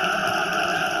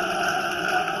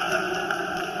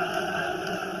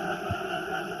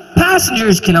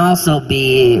 Passengers can also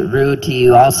be rude to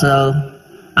you also.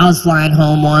 I was flying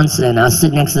home once and I was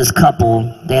sitting next to this couple.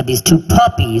 They had these two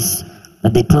puppies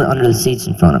that they put under the seats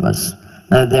in front of us.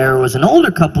 There was an older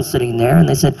couple sitting there, and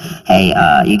they said, hey,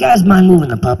 you guys mind moving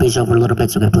the puppies over a little bit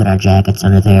so we can put our jackets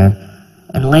under there?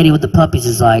 And the lady with the puppies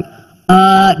is like,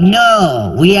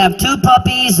 no, we have two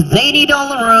puppies, they need all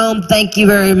the room, thank you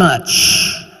very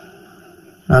much.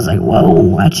 And I was like, whoa,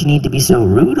 why'd you need to be so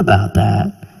rude about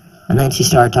that? And then she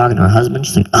started talking to her husband,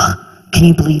 she's like, can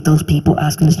you believe those people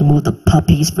asking us to move the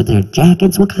puppies for their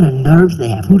jackets? What kind of nerves they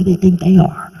have? Who do they think they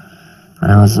are?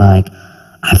 And I was like,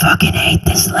 I fucking hate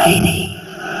this lady.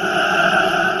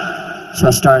 So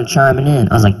I started chiming in.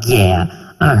 I was like, yeah,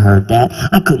 I heard that.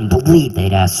 I couldn't believe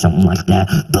they'd ask something like that.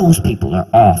 Those people are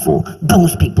awful.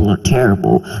 Those people are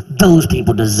terrible. Those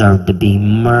people deserve to be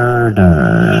murdered.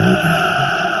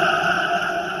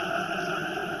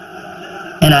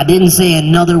 And I didn't say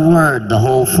another word the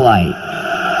whole flight.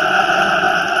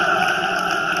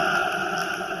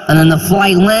 And then the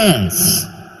flight lands.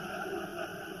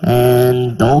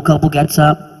 And the old couple gets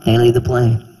up, they leave the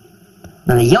plane.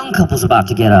 Now the young couple's about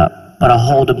to get up, but I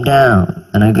hold them down,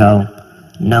 and I go,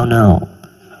 no,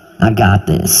 I got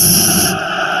this.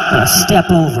 And I step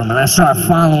over them, and I start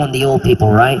following the old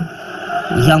people, right?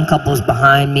 The young couple's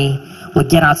behind me. We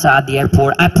get outside the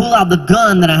airport. I pull out the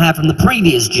gun that I had from the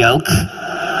previous joke,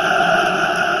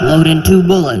 load in 2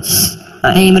 bullets.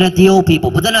 I aim it at the old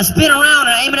people, but then I spin around and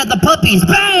I aim it at the puppies.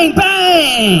 Bang,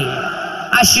 bang!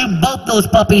 I shoot both those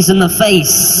puppies in the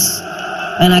face.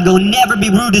 And I go, never be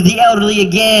rude to the elderly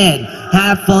again.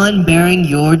 Have fun burying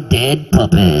your dead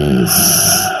puppies.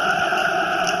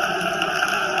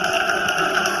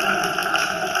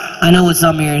 I know what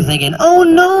some of you are thinking, oh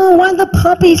no, why did the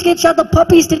puppies get shot? The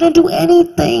puppies didn't do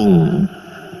anything.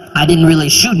 I didn't really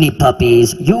shoot any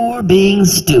puppies. You're being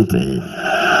stupid.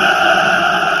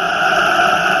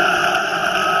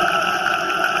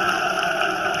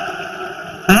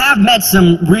 I have met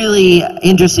some really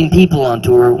interesting people on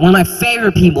tour. One of my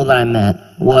favorite people that I met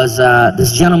was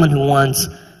this gentleman who once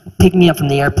picked me up from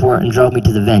the airport and drove me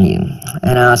to the venue.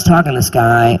 And I was talking to this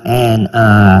guy, and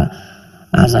I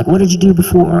was like, what did you do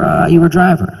before you were a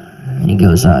driver? And he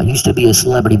goes, used to be a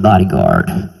celebrity bodyguard.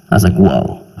 I was like,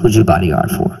 whoa, who'd you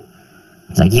bodyguard for?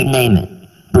 It's like, you name it.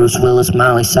 Bruce Willis,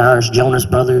 Miley Cyrus, Jonas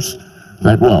Brothers.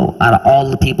 Like, whoa, out of all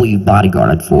the people you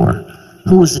bodyguarded for,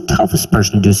 who was the toughest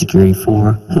person to do security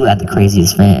for? Who had the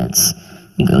craziest fans?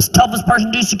 He goes, toughest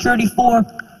person to do security for?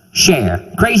 Cher.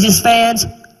 Craziest fans?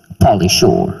 Pauly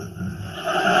Shore.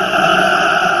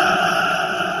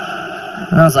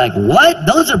 And I was like, what?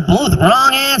 Those are both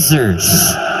wrong answers.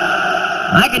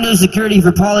 I can do security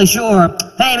for Pauly Shore.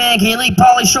 Hey man, can you leave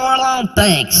Pauly Shore alone?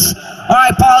 Thanks.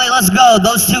 Alright Pauly, let's go.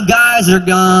 Those 2 guys are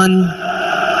gone.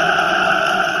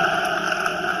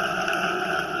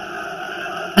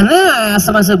 And then I asked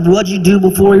him, I said, what'd you do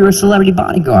before you were a celebrity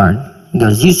bodyguard? He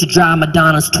goes, used to drive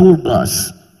Madonna's tour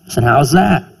bus. I said, how's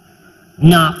that?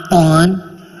 Not fun.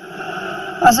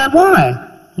 I said, why?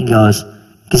 He goes,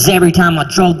 because every time I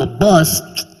drove the bus,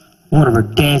 one of her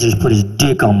dancers put his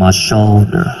dick on my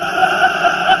shoulder.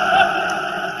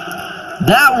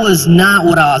 That was not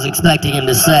what I was expecting him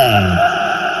to say.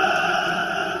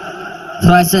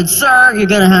 So I said, sir, you're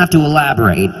gonna have to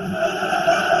elaborate.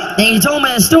 And he told me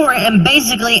the story, and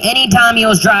basically anytime he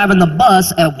was driving the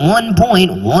bus, at one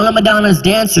point, one of Madonna's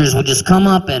dancers would just come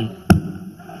up and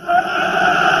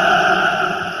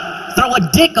throw a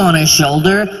dick on his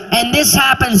shoulder, and this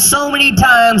happened so many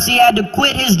times he had to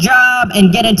quit his job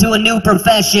and get into a new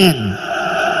profession.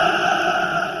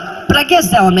 But I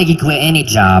guess that would make you quit any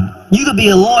job. You could be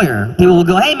a lawyer. People will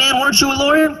go, hey man, weren't you a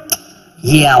lawyer?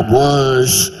 Yeah, I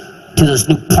was, till this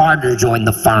new partner joined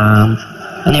the firm.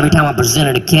 And every time I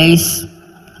presented a case,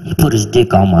 he put his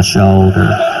dick on my shoulder.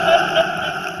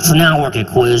 So now I work at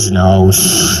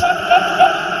Quiznos.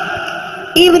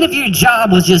 Even if your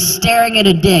job was just staring at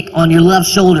a dick on your left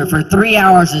shoulder for 3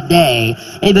 hours a day,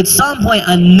 if at some point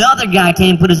another guy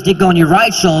came and put his dick on your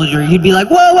right shoulder, you'd be like,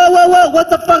 whoa, whoa, whoa, whoa, what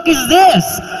the fuck is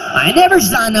this? I never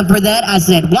signed up for that. I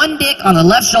said one dick on the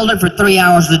left shoulder for 3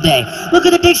 hours a day. Look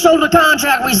at the dick shoulder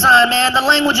contract we signed, man. The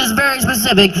language is very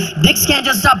specific. Dicks can't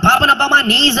just stop popping up on my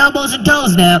knees, elbows, and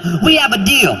toes now. We have a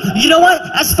deal. You know what?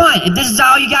 That's fine. If this is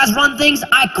how you guys run things,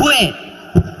 I quit.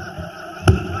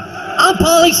 I'm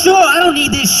Pauly Shore. I don't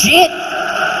need this shit.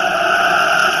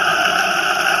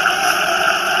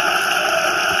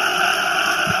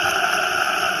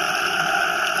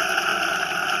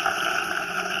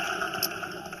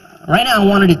 Right now, I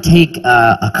wanted to take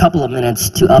a couple of minutes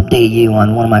to update you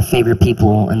on one of my favorite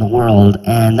people in the world,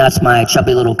 and that's my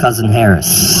chubby little cousin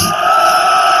Harris.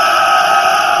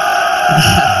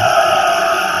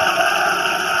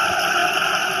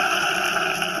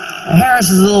 Harris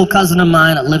is a little cousin of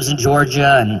mine that lives in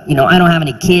Georgia, and, you know, I don't have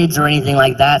any kids or anything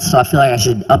like that, so I feel like I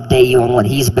should update you on what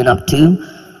he's been up to.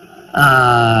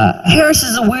 Harris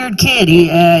is a weird kid.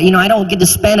 You know, I don't get to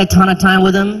spend a ton of time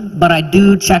with him, but I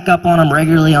do check up on him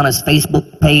regularly on his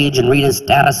Facebook page and read his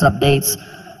status updates.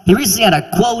 He recently had a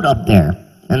quote up there,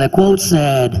 and the quote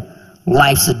said,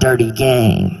 "Life's a dirty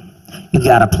game. You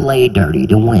gotta play dirty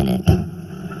to win it."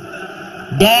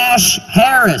 Dash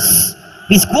Harris.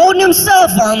 He's quoting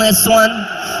himself on this one.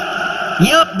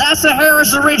 Yep, that's a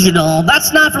Harris original.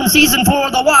 That's not from season 4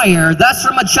 of The Wire. That's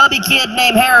from a chubby kid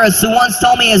named Harris who once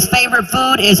told me his favorite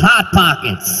food is Hot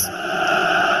Pockets.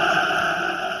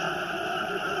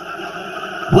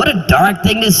 What a dark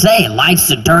thing to say. Life's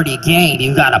a dirty game.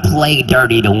 You gotta play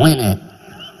dirty to win it.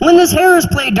 When does Harris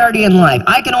play dirty in life?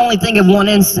 I can only think of one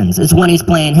instance. It's when he's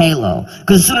playing Halo.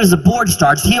 Because as soon as the board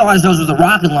starts, he always knows where the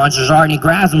rocket launchers are and he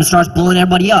grabs them and starts blowing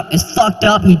everybody up. It's fucked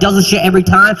up. He does this shit every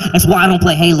time. That's why I don't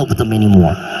play Halo with him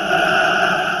anymore.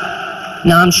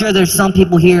 Now, I'm sure there's some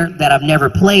people here that have never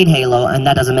played Halo and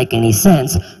that doesn't make any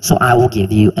sense, so I will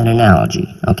give you an analogy,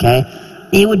 okay?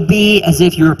 It would be as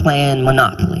if you were playing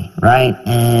Monopoly, right?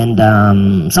 And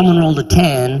someone rolled a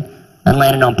 10 and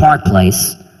landed on Park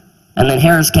Place. And then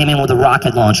Harris came in with a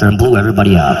rocket launcher and blew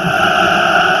everybody up.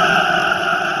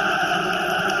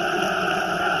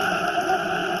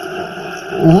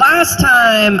 Last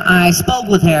time I spoke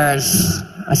with Harris,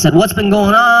 I said, "What's been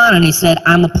going on?" And he said,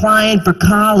 "I'm applying for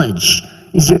college.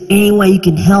 Is there any way you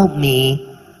can help me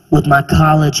with my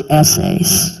college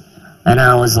essays?" And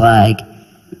I was like,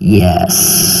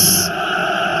 "Yes.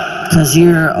 Because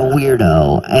you're a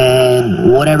weirdo,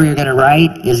 and whatever you're going to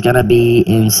write is going to be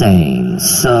insane.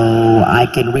 So I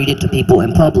can read it to people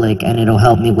in public, and it'll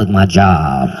help me with my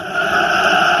job."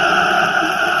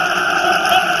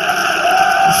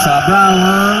 So I brought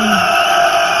along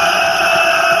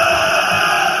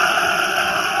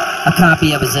a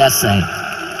copy of his essay.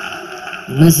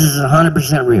 And this is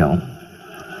 100% real.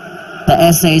 The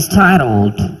essay is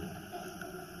titled,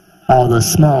 "All the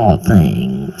Small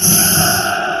Things."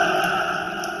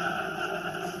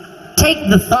 Take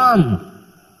the thumb.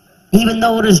 Even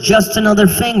though it is just another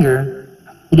finger,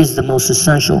 it is the most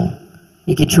essential.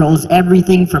 It controls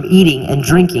everything from eating and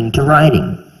drinking to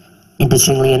writing.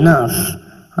 Interestingly enough,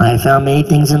 I have found many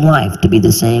things in life to be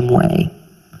the same way.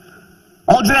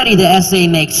 Already the essay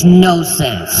makes no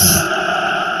sense.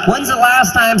 When's the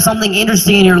last time something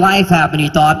interesting in your life happened you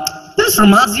thought, "This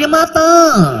reminds me of my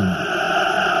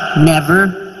thumb"?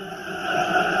 Never.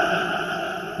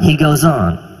 He goes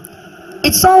on.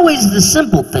 It's always the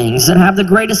simple things that have the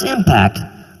greatest impact.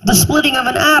 The splitting of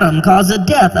an atom caused the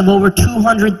death of over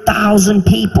 200,000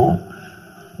 people.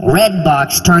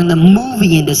 Redbox turned the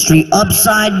movie industry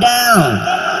upside down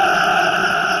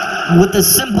with the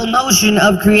simple notion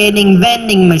of creating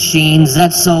vending machines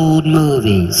that sold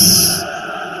movies.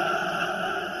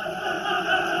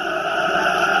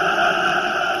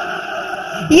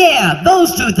 Yeah,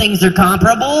 those two things are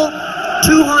comparable.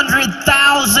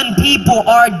 200,000 people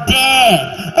are dead.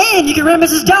 And you can rent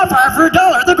Mrs. Doubtfire for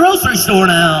 $1 at the grocery store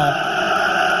now.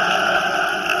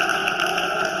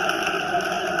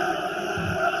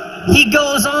 He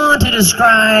goes on to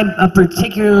describe a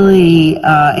particularly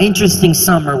interesting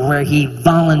summer where he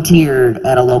volunteered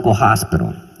at a local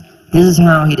hospital. This is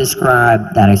how he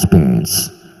described that experience.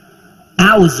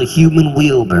 "I was a human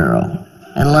wheelbarrow,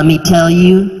 and let me tell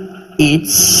you, it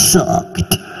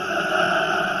sucked."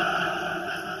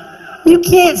 You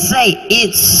can't say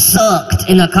 "it sucked"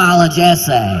 in a college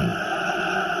essay.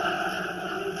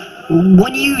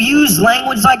 When you use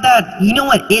language like that, you know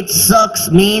what "it sucks"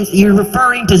 means? You're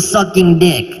referring to sucking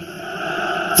dick.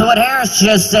 So what Harris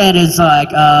just said is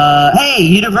like, "Hey,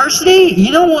 university,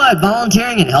 you know what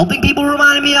volunteering and helping people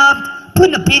reminded me of?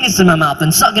 putting a penis in my mouth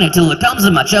and sucking it till it comes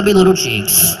in my chubby little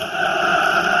cheeks.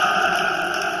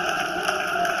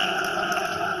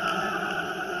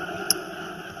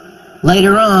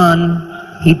 Later on,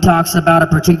 he talks about a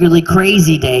particularly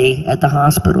crazy day at the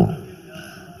hospital.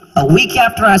 A week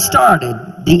after I started,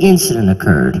 the incident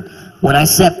occurred. When I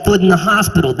set foot in the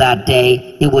hospital that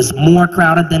day, it was more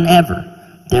crowded than ever.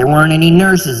 There weren't any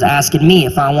nurses asking me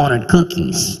if I wanted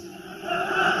cookies.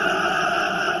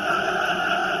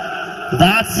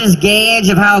 That's his gauge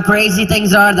of how crazy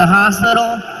things are at the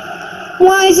hospital?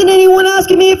 Why isn't anyone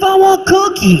asking me if I want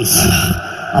cookies?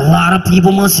 A lot of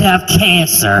people must have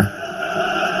cancer.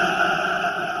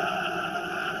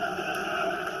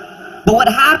 But what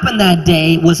happened that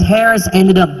day was Harris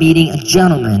ended up meeting a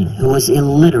gentleman who was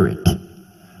illiterate.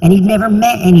 And he'd never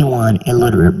met anyone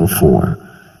illiterate before.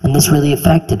 And this really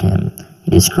affected him.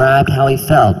 He described how he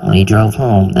felt when he drove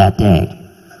home that day.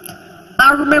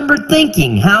 I remember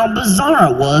thinking how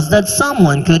bizarre it was that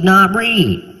someone could not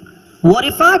read. What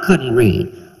if I couldn't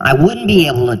read? I wouldn't be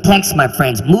able to text my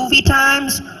friends movie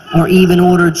times or even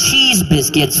order cheese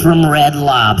biscuits from Red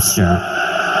Lobster.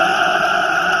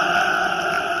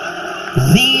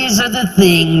 These are the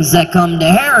things that come to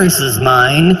Harris's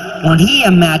mind when he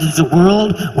imagines a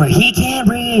world where he can't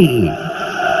read.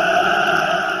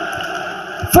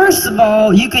 First of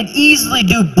all, you could easily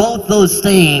do both those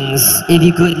things if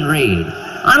you couldn't read.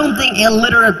 I don't think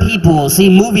illiterate people see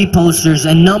movie posters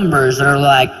and numbers that are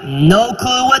like, no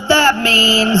clue what that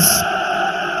means.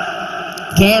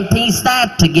 Can't piece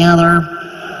that together.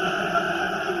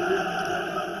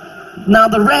 Now,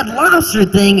 the Red Lobster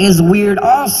thing is weird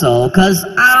also, because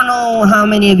I don't know how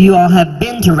many of you all have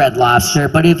been to Red Lobster,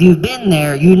 but if you've been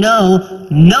there, you know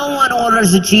no one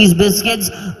orders the cheese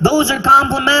biscuits. Those are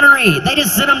complimentary. They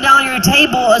just sit them down on your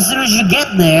table as soon as you get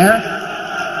there.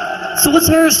 So what's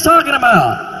Harris talking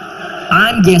about?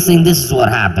 I'm guessing this is what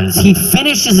happens. He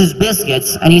finishes his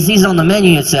biscuits, and he sees on the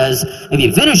menu it says, if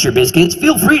you finish your biscuits,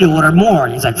 feel free to order more.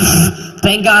 And he's like,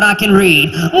 thank God I can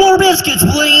read. More biscuits,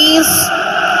 please.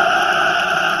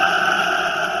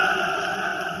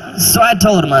 So I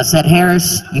told him, I said,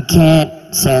 Harris, you can't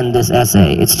send this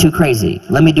essay. It's too crazy.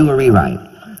 Let me do a rewrite.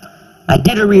 I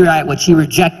did a rewrite which he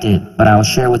rejected, but I will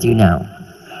share with you now.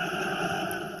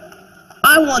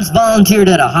 I once volunteered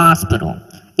at a hospital.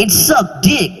 It sucked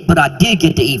dick, but I did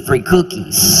get to eat free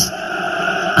cookies.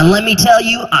 And let me tell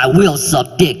you, I will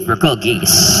suck dick for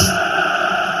cookies.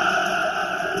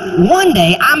 One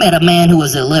day, I met a man who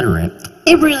was illiterate.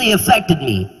 It really affected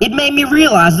me. It made me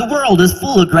realize the world is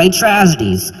full of great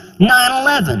tragedies.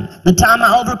 9/11, the time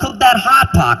I overcooked that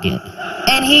Hot Pocket.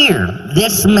 And here,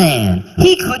 this man,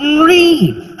 he couldn't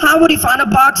read. How would he find a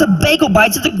box of Bagel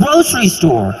Bites at the grocery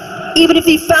store? Even if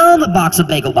he found the box of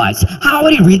Bagel Bites, how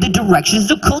would he read the directions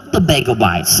to cook the Bagel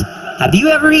Bites? Have you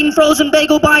ever eaten frozen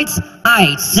Bagel Bites? I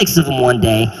ate 6 of them one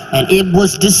day, and it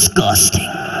was disgusting.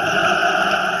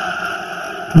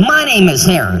 My name is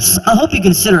Harris. I hope you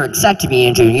consider accepting me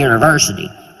into your university.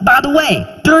 By the way,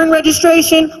 during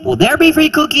registration, will there be free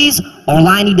cookies, or will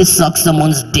I need to suck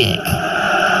someone's dick?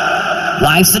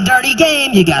 Life's a dirty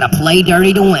game, you gotta play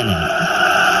dirty to win it.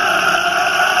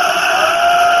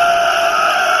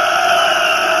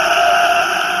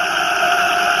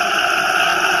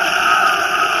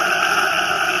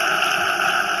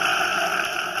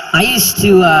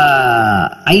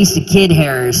 I used to kid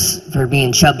Harris for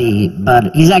being chubby,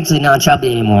 but he's actually not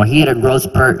chubby anymore. He had a growth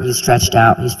spurt, he's stretched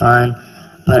out, he's fine.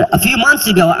 But a few months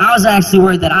ago, I was actually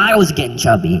worried that I was getting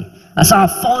chubby. I saw a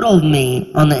photo of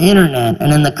me on the internet,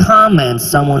 and in the comments,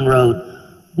 someone wrote,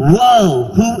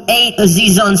 "Whoa, who ate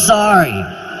Aziz Ansari?"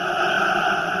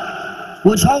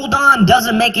 Which, hold on,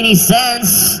 doesn't make any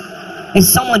sense. If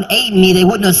someone ate me, they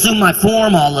wouldn't assume my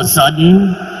form all of a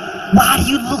sudden. Why do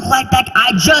you look like that?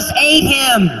 I just ate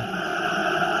him!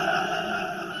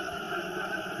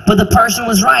 But the person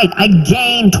was right. I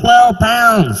gained 12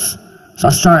 pounds. So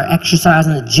I started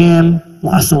exercising in the gym,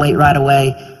 lost the weight right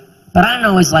away. But I didn't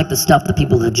always like the stuff that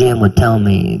people at the gym would tell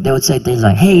me. They would say things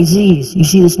like, "Hey, Aziz, you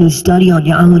see this new study on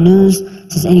Yahoo News?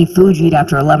 It says any food you eat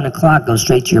after 11 o'clock goes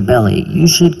straight to your belly. You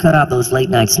should cut out those late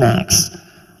night snacks."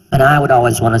 And I would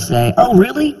always want to say, "Oh,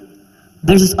 really?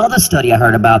 There's this other study I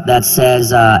heard about that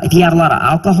says if you have a lot of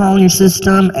alcohol in your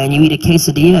system and you eat a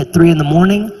quesadilla at 3 in the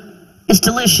morning, it's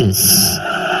delicious."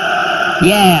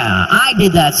 Yeah, I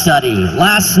did that study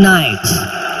last night,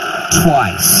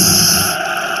 twice.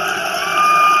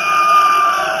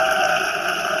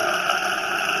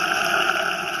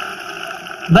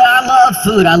 But I love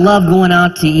food. I love going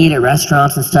out to eat at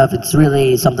restaurants and stuff. It's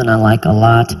really something I like a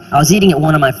lot. I was eating at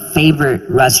one of my favorite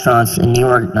restaurants in New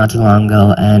York not too long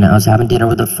ago, and I was having dinner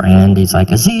with a friend. He's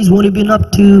like, Aziz, what have you been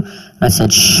up to? And I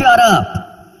said, shut up.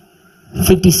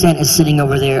 50 Cent is sitting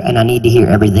over there, and I need to hear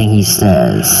everything he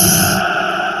says.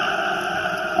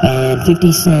 And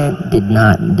 50 Cent did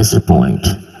not disappoint.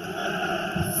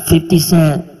 50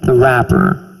 Cent, the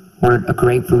rapper, ordered a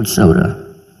grapefruit soda.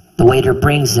 The waiter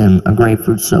brings him a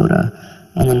grapefruit soda.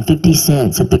 And then 50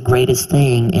 Cent said the greatest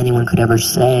thing anyone could ever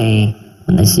say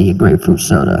when they see a grapefruit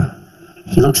soda.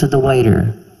 He looks at the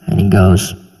waiter and he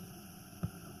goes,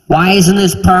 "Why isn't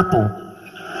this purple?"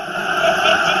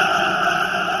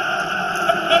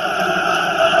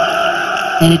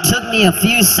 And it took me a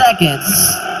few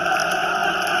seconds,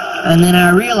 and then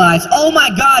I realized, oh my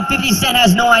God, 50 Cent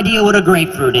has no idea what a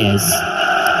grapefruit is.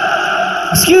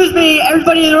 Excuse me,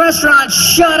 everybody in the restaurant,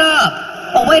 shut up!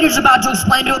 A waiter's about to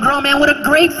explain to a grown man what a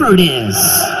grapefruit is.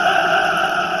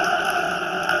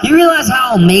 You realize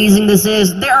how amazing this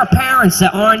is? There are parents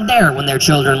that aren't there when their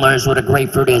children learns what a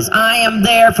grapefruit is. I am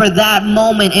there for that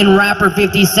moment in rapper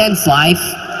 50 Cent's life.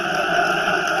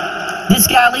 This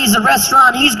guy leaves the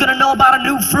restaurant, he's gonna know about a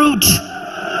new fruit.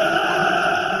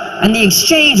 And the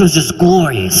exchange was just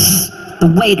glorious. The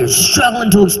waiter's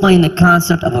struggling to explain the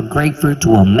concept of a grapefruit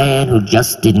to a man who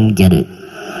just didn't get it.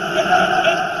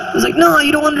 He's like, no,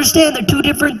 you don't understand. They're two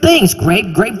different things.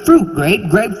 Grapefruit.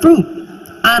 Grapefruit.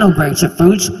 I know grapes are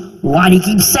fruits. Why do you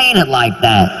keep saying it like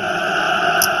that?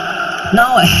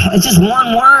 No, it's just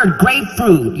one word,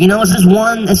 grapefruit. You know, it's just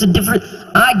one, it's a different,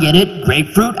 I get it.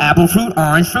 Grapefruit, apple fruit,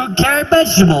 orange fruit, carrot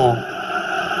vegetable.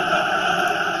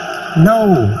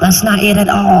 No, that's not it at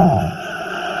all.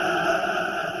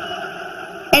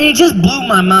 And it just blew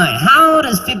my mind. How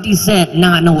does 50 Cent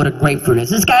not know what a grapefruit is?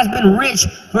 This guy's been rich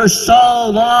for so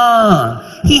long.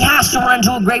 He has to run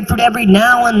into a grapefruit every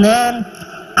now and then.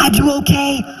 I do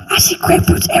okay. I see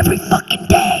grapefruits every fucking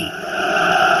day.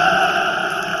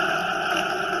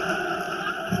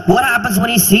 What happens when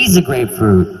he sees a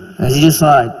grapefruit? Is he just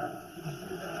like,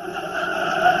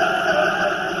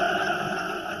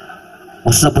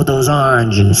 what's up with those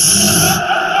oranges?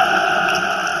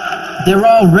 They're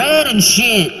all red and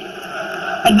shit.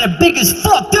 And they're big as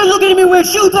fuck. They're looking at me weird.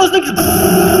 Shoot those niggas.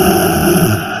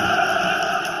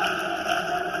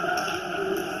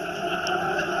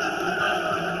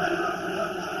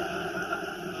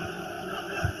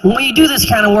 When you do this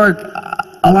kind of work,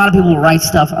 a lot of people write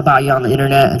stuff about you on the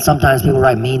internet, and sometimes people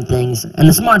write mean things. And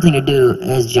the smart thing to do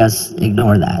is just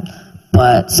ignore that.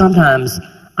 But sometimes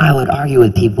I would argue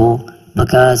with people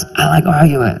because I like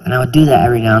arguing, and I would do that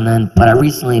every now and then, but I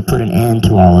recently put an end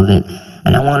to all of it,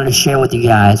 and I wanted to share with you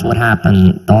guys what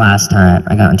happened the last time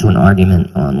I got into an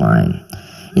argument online.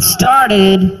 It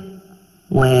started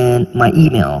when my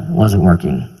email wasn't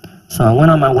working. So I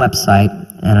went on my website,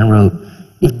 and I wrote,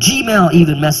 if Gmail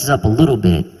even messes up a little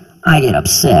bit, I get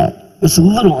upset. It's a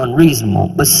little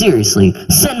unreasonable, but seriously,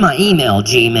 send my email,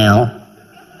 Gmail.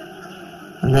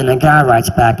 And then a guy writes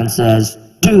back and says,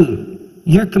 dude,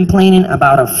 you're complaining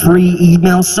about a free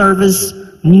email service?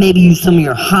 Maybe use some of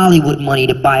your Hollywood money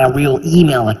to buy a real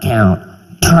email account.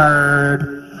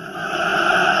 Turd.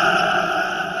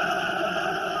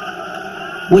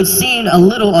 Which seemed a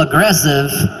little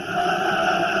aggressive.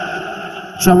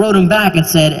 So I wrote him back and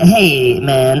said, hey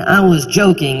man, I was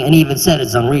joking and even said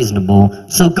it's unreasonable.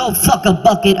 So go fuck a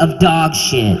bucket of dog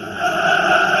shit.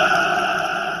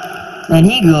 And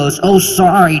he goes, oh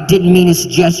sorry, didn't mean to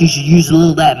suggest you should use a little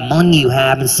of that money you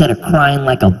have instead of crying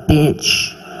like a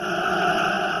bitch.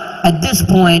 At this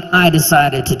point, I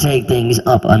decided to take things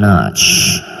up a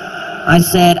notch. I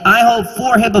said, I hope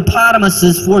 4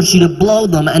 hippopotamuses force you to blow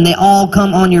them and they all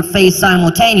come on your face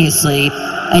simultaneously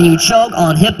and you choke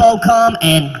on hippo cum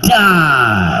and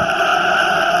die.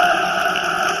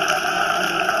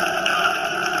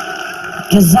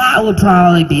 Because that would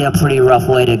probably be a pretty rough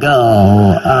way to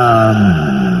go.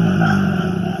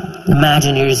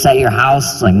 Imagine you're just at your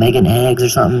house, like making eggs or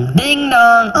something. Ding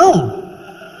dong! Oh!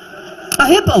 A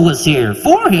hippo was here.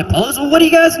 4 hippos? Well, what do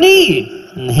you guys need?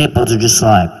 And the hippos are just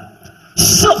like,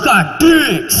 suck our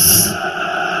dicks!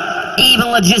 Even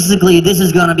logistically, this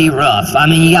is gonna be rough. I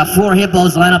mean, you got 4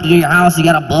 hippos lined up to your house, you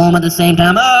gotta blow them at the same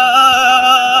time.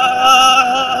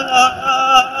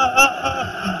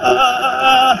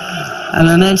 And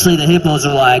eventually the hippos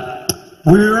are like,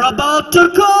 we're about to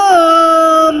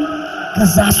come!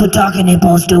 Because that's what talking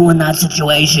hippos do in that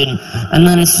situation. And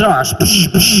then it starts.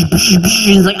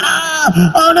 It's like,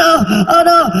 oh no,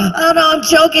 I'm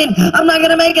choking. I'm not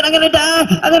gonna make it, I'm gonna die.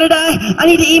 I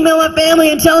need to email my family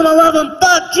and tell them I love them.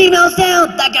 Fuck, Gmail's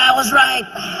down. That guy was right.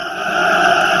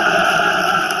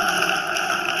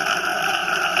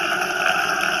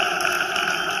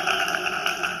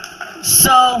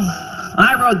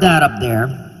 wrote that up there,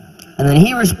 and then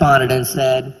he responded and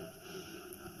said,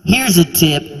 here's a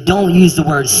tip, don't use the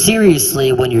word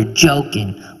seriously when you're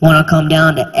joking. Want to come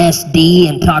down to SD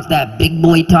and talk that big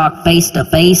boy talk face to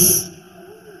face?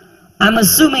 I'm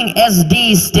assuming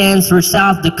SD stands for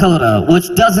South Dakota,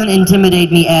 which doesn't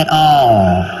intimidate me at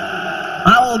all.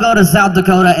 I will go to South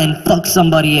Dakota and fuck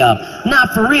somebody up.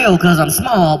 Not for real, because I'm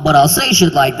small, but I'll say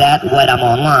shit like that when I'm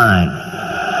online.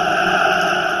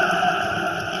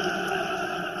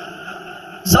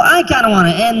 So I kind of want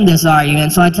to end this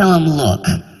argument, so I tell him, look,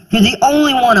 you're the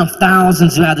only one of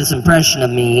thousands who have this impression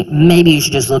of me. Maybe you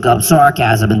should just look up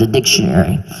sarcasm in the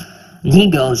dictionary. And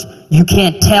he goes, you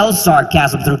can't tell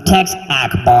sarcasm through text,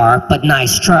 Akbar, but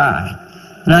nice try.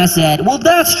 And I said, well,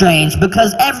 that's strange,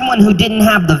 because everyone who didn't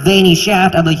have the veiny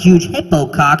shaft of a huge hippo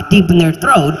cock deep in their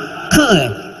throat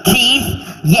could.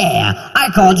 Keith? Yeah, I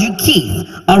called you Keith,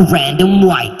 a random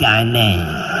white guy name.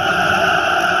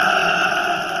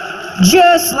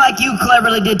 Just like you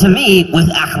cleverly did to me with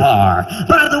Akbar.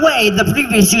 By the way, the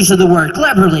previous use of the word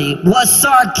cleverly was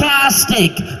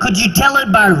sarcastic. Could you tell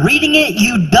it by reading it,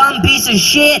 you dumb piece of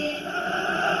shit?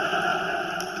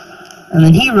 And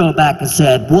then he wrote back and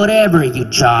said, whatever, you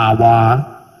Jawa.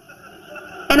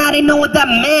 And I didn't know what that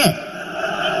meant.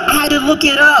 I had to look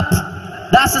it up.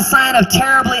 That's a sign of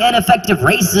terribly ineffective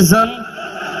racism.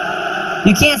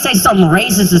 You can't say something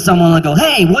racist to someone and go,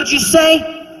 hey, what'd you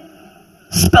say?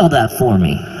 Spell that for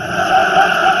me.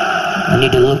 I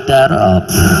need to look that up.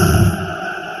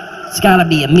 It's gotta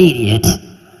be immediate.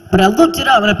 But I looked it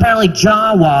up, and apparently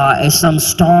Jawa is some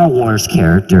Star Wars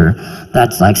character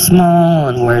that's like small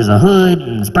and wears a hood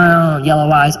and is brown and yellow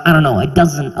eyes. I don't know, it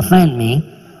doesn't offend me.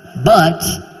 But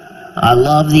I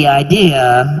love the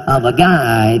idea of a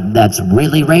guy that's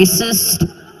really racist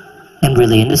and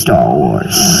really into Star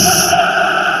Wars.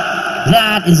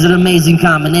 That is an amazing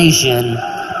combination.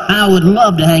 I would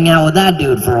love to hang out with that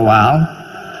dude for a while.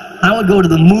 I would go to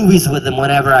the movies with him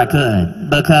whenever I could,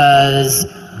 because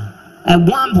at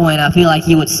one point I feel like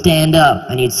he would stand up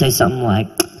and he'd say something like,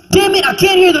 damn it, I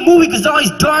can't hear the movie because all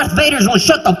these Darth Vaders won't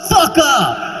shut the fuck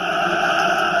up!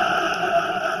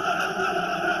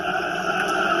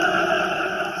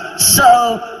 So,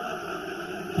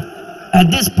 at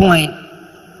this point,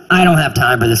 I don't have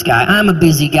time for this guy. I'm a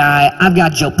busy guy. I've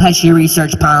got Joe Pesci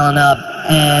research piling up,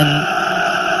 and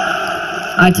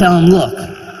I tell him, look,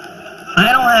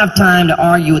 I don't have time to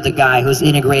argue with the guy who's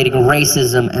integrating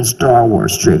racism and Star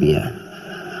Wars trivia.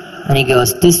 And he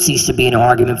goes, this ceased to be an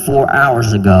argument 4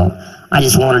 hours ago. I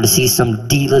just wanted to see some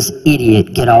D-list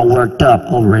idiot get all worked up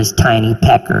over his tiny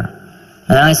pecker.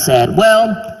 And I said,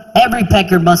 well, every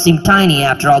pecker must seem tiny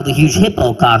after all the huge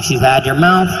hippo cocks you've had in your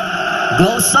mouth.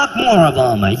 Go suck more of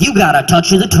them. You got a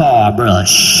touch of the tar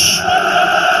brush.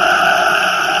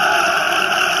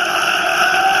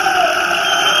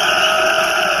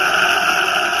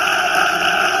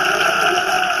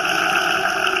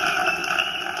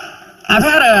 I've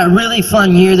had a really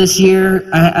fun year this year.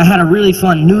 I had a really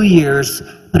fun New Year's,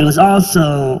 but it was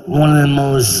also one of the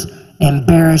most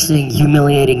embarrassing,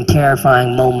 humiliating,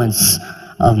 terrifying moments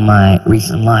of my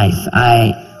recent life.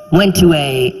 I went to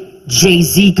a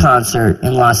Jay-Z concert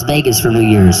in Las Vegas for New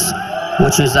Year's,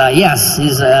 which was, yes,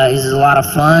 is a lot of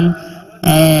fun.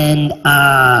 And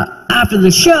after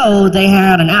the show, they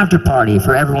had an after party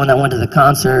for everyone that went to the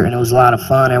concert, and it was a lot of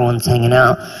fun. Everyone's hanging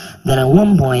out. Then at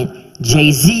one point,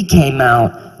 Jay-Z came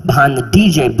out behind the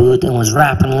DJ booth and was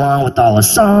rapping along with all the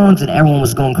songs, and everyone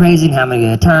was going crazy and having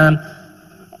a good time.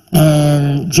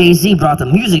 And Jay-Z brought the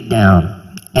music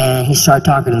down, and he started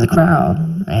talking to the crowd.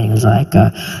 And he was like,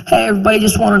 hey, everybody,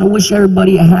 just wanted to wish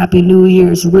everybody a happy New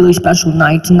Year. It's a really special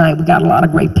night tonight. We got a lot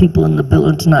of great people in the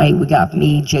building tonight. We got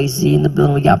me, Jay-Z in the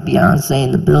building. We got Beyonce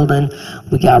in the building.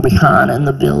 We got Rihanna in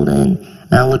the building.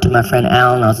 And I looked at my friend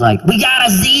Alan, and I was like, we got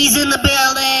Aziz in the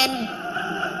building.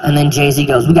 And then Jay-Z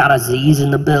goes, we got Aziz in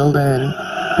the building.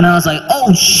 And I was like,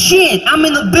 oh shit, I'm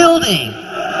in the building.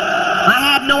 I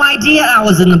had no idea I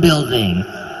was in the building.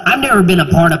 I've never been a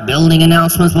part of building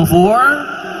announcements before.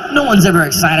 No one's ever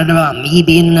excited about me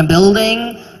being in the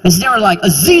building. It's never like,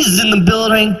 Aziz is in the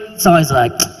building. It's always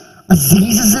like,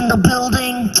 Aziz is in the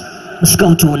building? Let's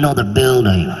go to another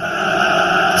building.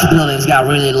 This building's got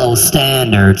really low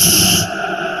standards.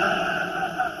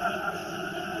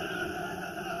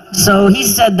 So he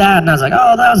said that, and I was like,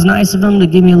 oh, that was nice of him to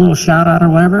give me a little shout out or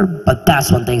whatever, but that's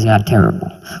when things got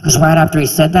terrible. Because right after he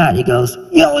said that, he goes,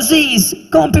 yo, Aziz,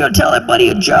 go up here and tell everybody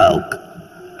a joke.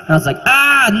 And I was like,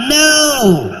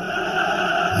 no!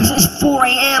 It's 4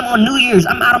 a.m. on New Year's.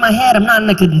 I'm out of my head. I'm not in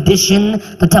a condition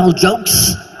to tell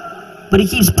jokes. But he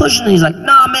keeps pushing, and he's like,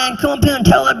 nah, man, come up here and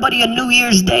tell everybody a New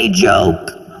Year's Day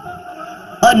joke.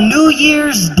 A New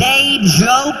Year's Day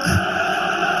joke?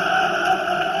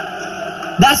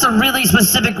 That's a really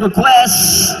specific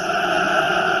request.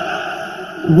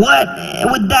 What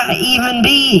would that even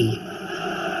be?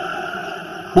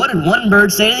 What did one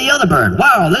bird say to the other bird?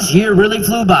 Wow, this year really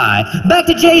flew by. Back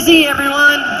to Jay-Z,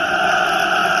 everyone.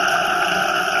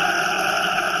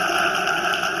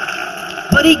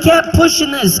 But he kept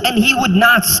pushing this, and he would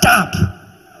not stop.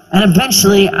 And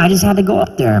eventually, I just had to go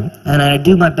up there, and I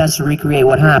do my best to recreate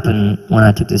what happened when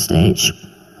I took the stage.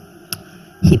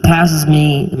 He passes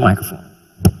me the microphone.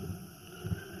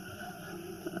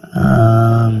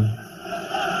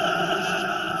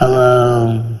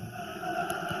 Hello.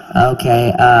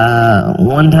 Okay,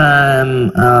 one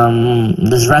time,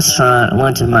 this restaurant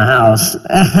went to my house.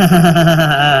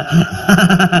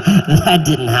 That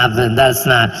didn't happen. That's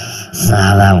not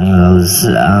how that one goes.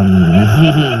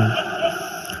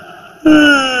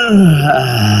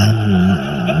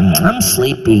 I'm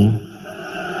sleepy.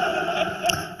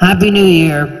 Happy New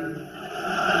Year.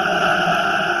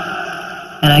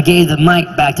 And I gave the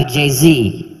mic back to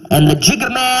Jay-Z. And the Jigga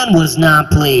Man was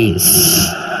not pleased.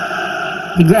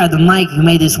 He grabbed the mic, he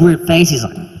made this weird face, he's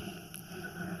like...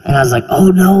 And I was like, oh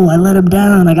no, I let him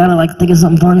down, I gotta like think of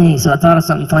something funny. So I thought of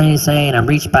something funny to say, and I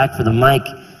reached back for the mic,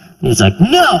 and he was like,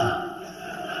 no!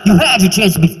 You had your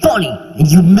chance to be funny, and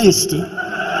you missed it.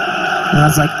 And I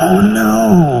was like, oh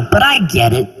no, but I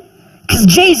get it. Because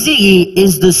Jay-Z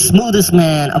is the smoothest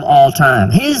man of all time.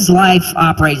 His life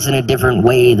operates in a different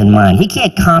way than mine. He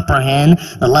can't comprehend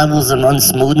the levels of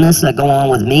unsmoothness that go on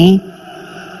with me.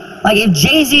 Like, if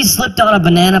Jay-Z slipped on a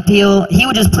banana peel, he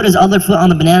would just put his other foot on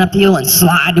the banana peel and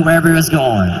slide to wherever he was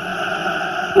going.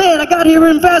 Man, I got here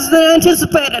even faster than I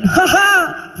anticipated.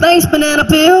 Ha-ha! Thanks, banana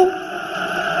peel.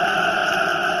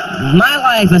 My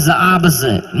life is the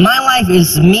opposite. My life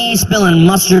is me spilling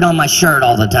mustard on my shirt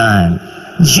all the time.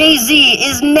 Jay-Z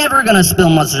is never gonna spill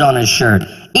mustard on his shirt.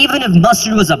 Even if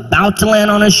mustard was about to land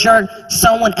on his shirt,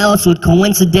 someone else would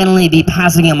coincidentally be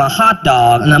passing him a hot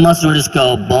dog, and the mustard would just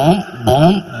go boom,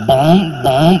 boom, boom,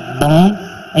 boom, boom.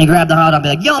 And he grabbed the hot dog and be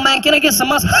like, yo man, can I get some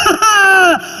mustard? Ha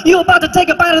ha! You about to take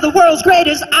a bite of the world's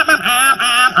greatest?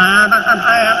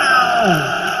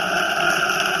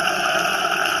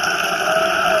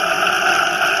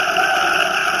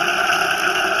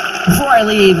 Before I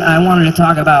leave, I wanted to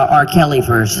talk about R. Kelly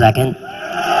for a second.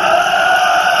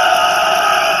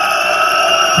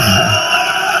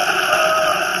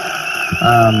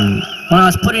 When I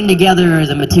was putting together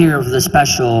the material for the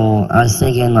special, I was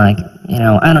thinking like, you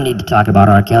know, I don't need to talk about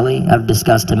R. Kelly. I've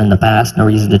discussed him in the past, no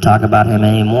reason to talk about him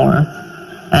anymore.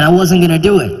 And I wasn't gonna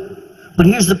do it. But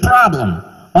here's the problem.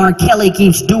 R. Kelly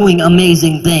keeps doing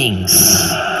amazing things.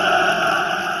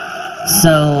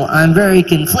 So I'm very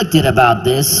conflicted about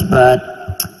this, but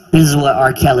this is what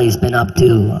R. Kelly's been up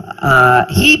to.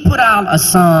 He put out a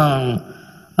song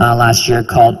last year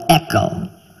called Echo.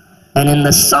 And in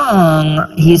the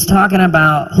song, he's talking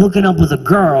about hooking up with a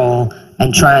girl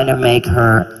and trying to make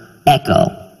her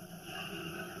echo.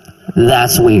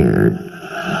 That's weird.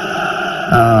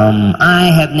 I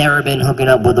have never been hooking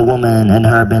up with a woman and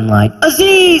her been like,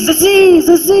 Aziz, Aziz,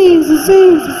 Aziz,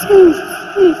 Aziz, Aziz,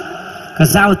 Aziz.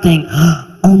 Because I would think,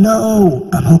 oh no,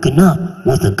 I'm hooking up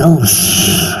with a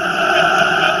ghost.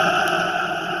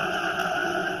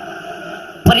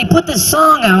 But he put this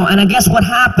song out, and I guess what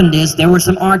happened is there were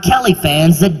some R. Kelly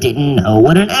fans that didn't know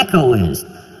what an echo is.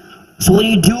 So what do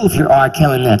you do if you're R.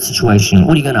 Kelly in that situation?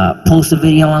 What are you gonna post a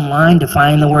video online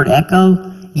defining the word echo?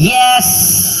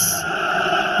 Yes!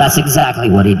 That's exactly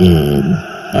what he did.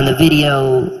 And the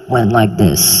video went like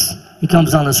this. He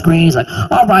comes on the screen, he's like,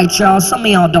 all right, y'all, some of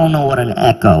y'all don't know what an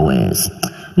echo is.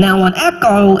 Now, an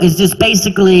echo is just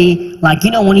basically like,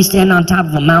 you know, when you stand on top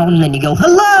of a mountain and you go,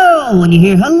 hello, and you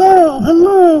hear, hello,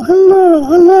 hello, hello,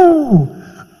 hello.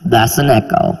 That's an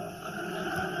echo.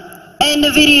 End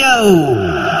of video.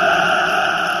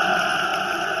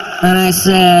 And I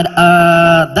said,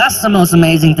 that's the most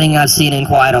amazing thing I've seen in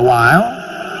quite a while.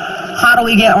 How do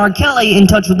we get R. Kelly in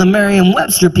touch with the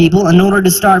Merriam-Webster people in order to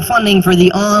start funding for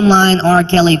the online R.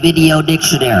 Kelly video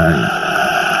dictionary?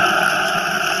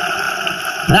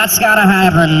 That's gotta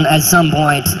happen at some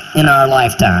point in our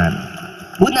lifetime.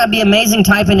 Wouldn't that be amazing?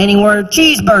 Type in any word,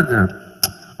 cheeseburger.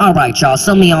 Alright y'all,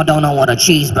 some of y'all don't know what a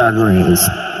cheeseburger is.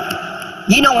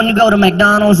 You know when you go to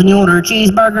McDonald's and you order a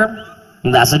cheeseburger?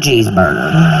 That's a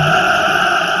cheeseburger.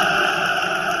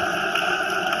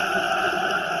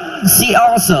 See,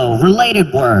 also,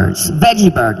 related words,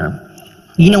 veggie burger.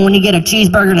 You know when you get a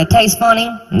cheeseburger and it tastes funny?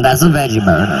 That's a veggie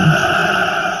burger.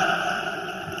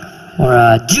 Or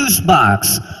a juice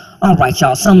box. Alright,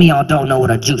 y'all, some of y'all don't know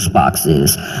what a juice box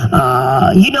is.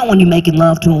 You know when you're making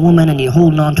love to a woman and you're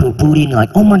holding on to a booty and you're like,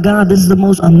 oh my god, this is the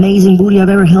most amazing booty I've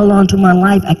ever held on to in my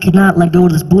life. I cannot let go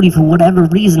of this booty for whatever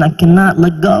reason. I cannot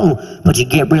let go. But you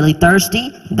get really thirsty,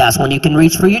 that's when you can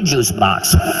reach for your juice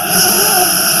box.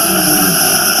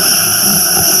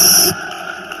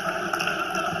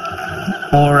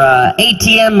 Or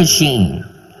ATM machine.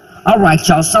 Alright,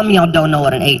 y'all, some of y'all don't know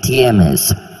what an ATM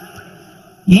is.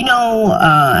 You know,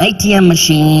 ATM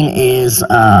machine is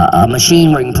a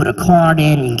machine where you can put a card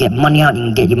in, you can get money out, you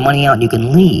can get your money out, and you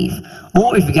can leave.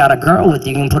 Or if you got a girl with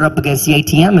you, you can put her up against the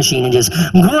ATM machine and just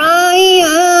grind.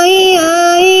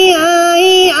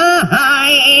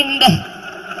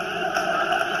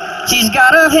 She's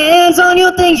got her hands on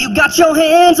your thing, you got your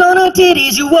hands on her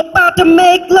titties. You about to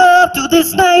make love to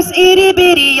this nice itty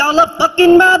bitty. Y'all are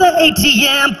fucking by the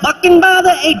ATM, fucking by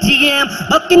the ATM,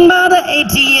 fucking by the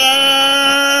ATM.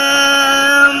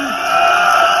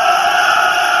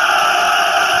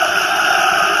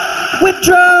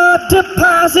 Withdraw,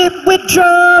 deposit,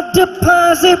 withdraw,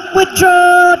 deposit,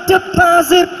 withdraw,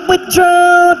 deposit,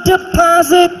 withdraw,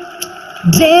 deposit.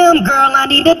 Damn, girl, I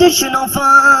need additional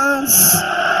funds.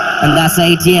 And that's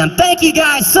ATM. Thank you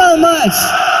guys so much.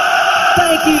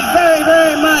 Thank you very,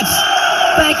 very much.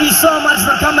 Thank you so much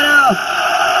for coming out.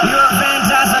 You're a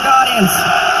fantastic audience.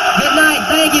 Good night.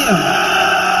 Thank you.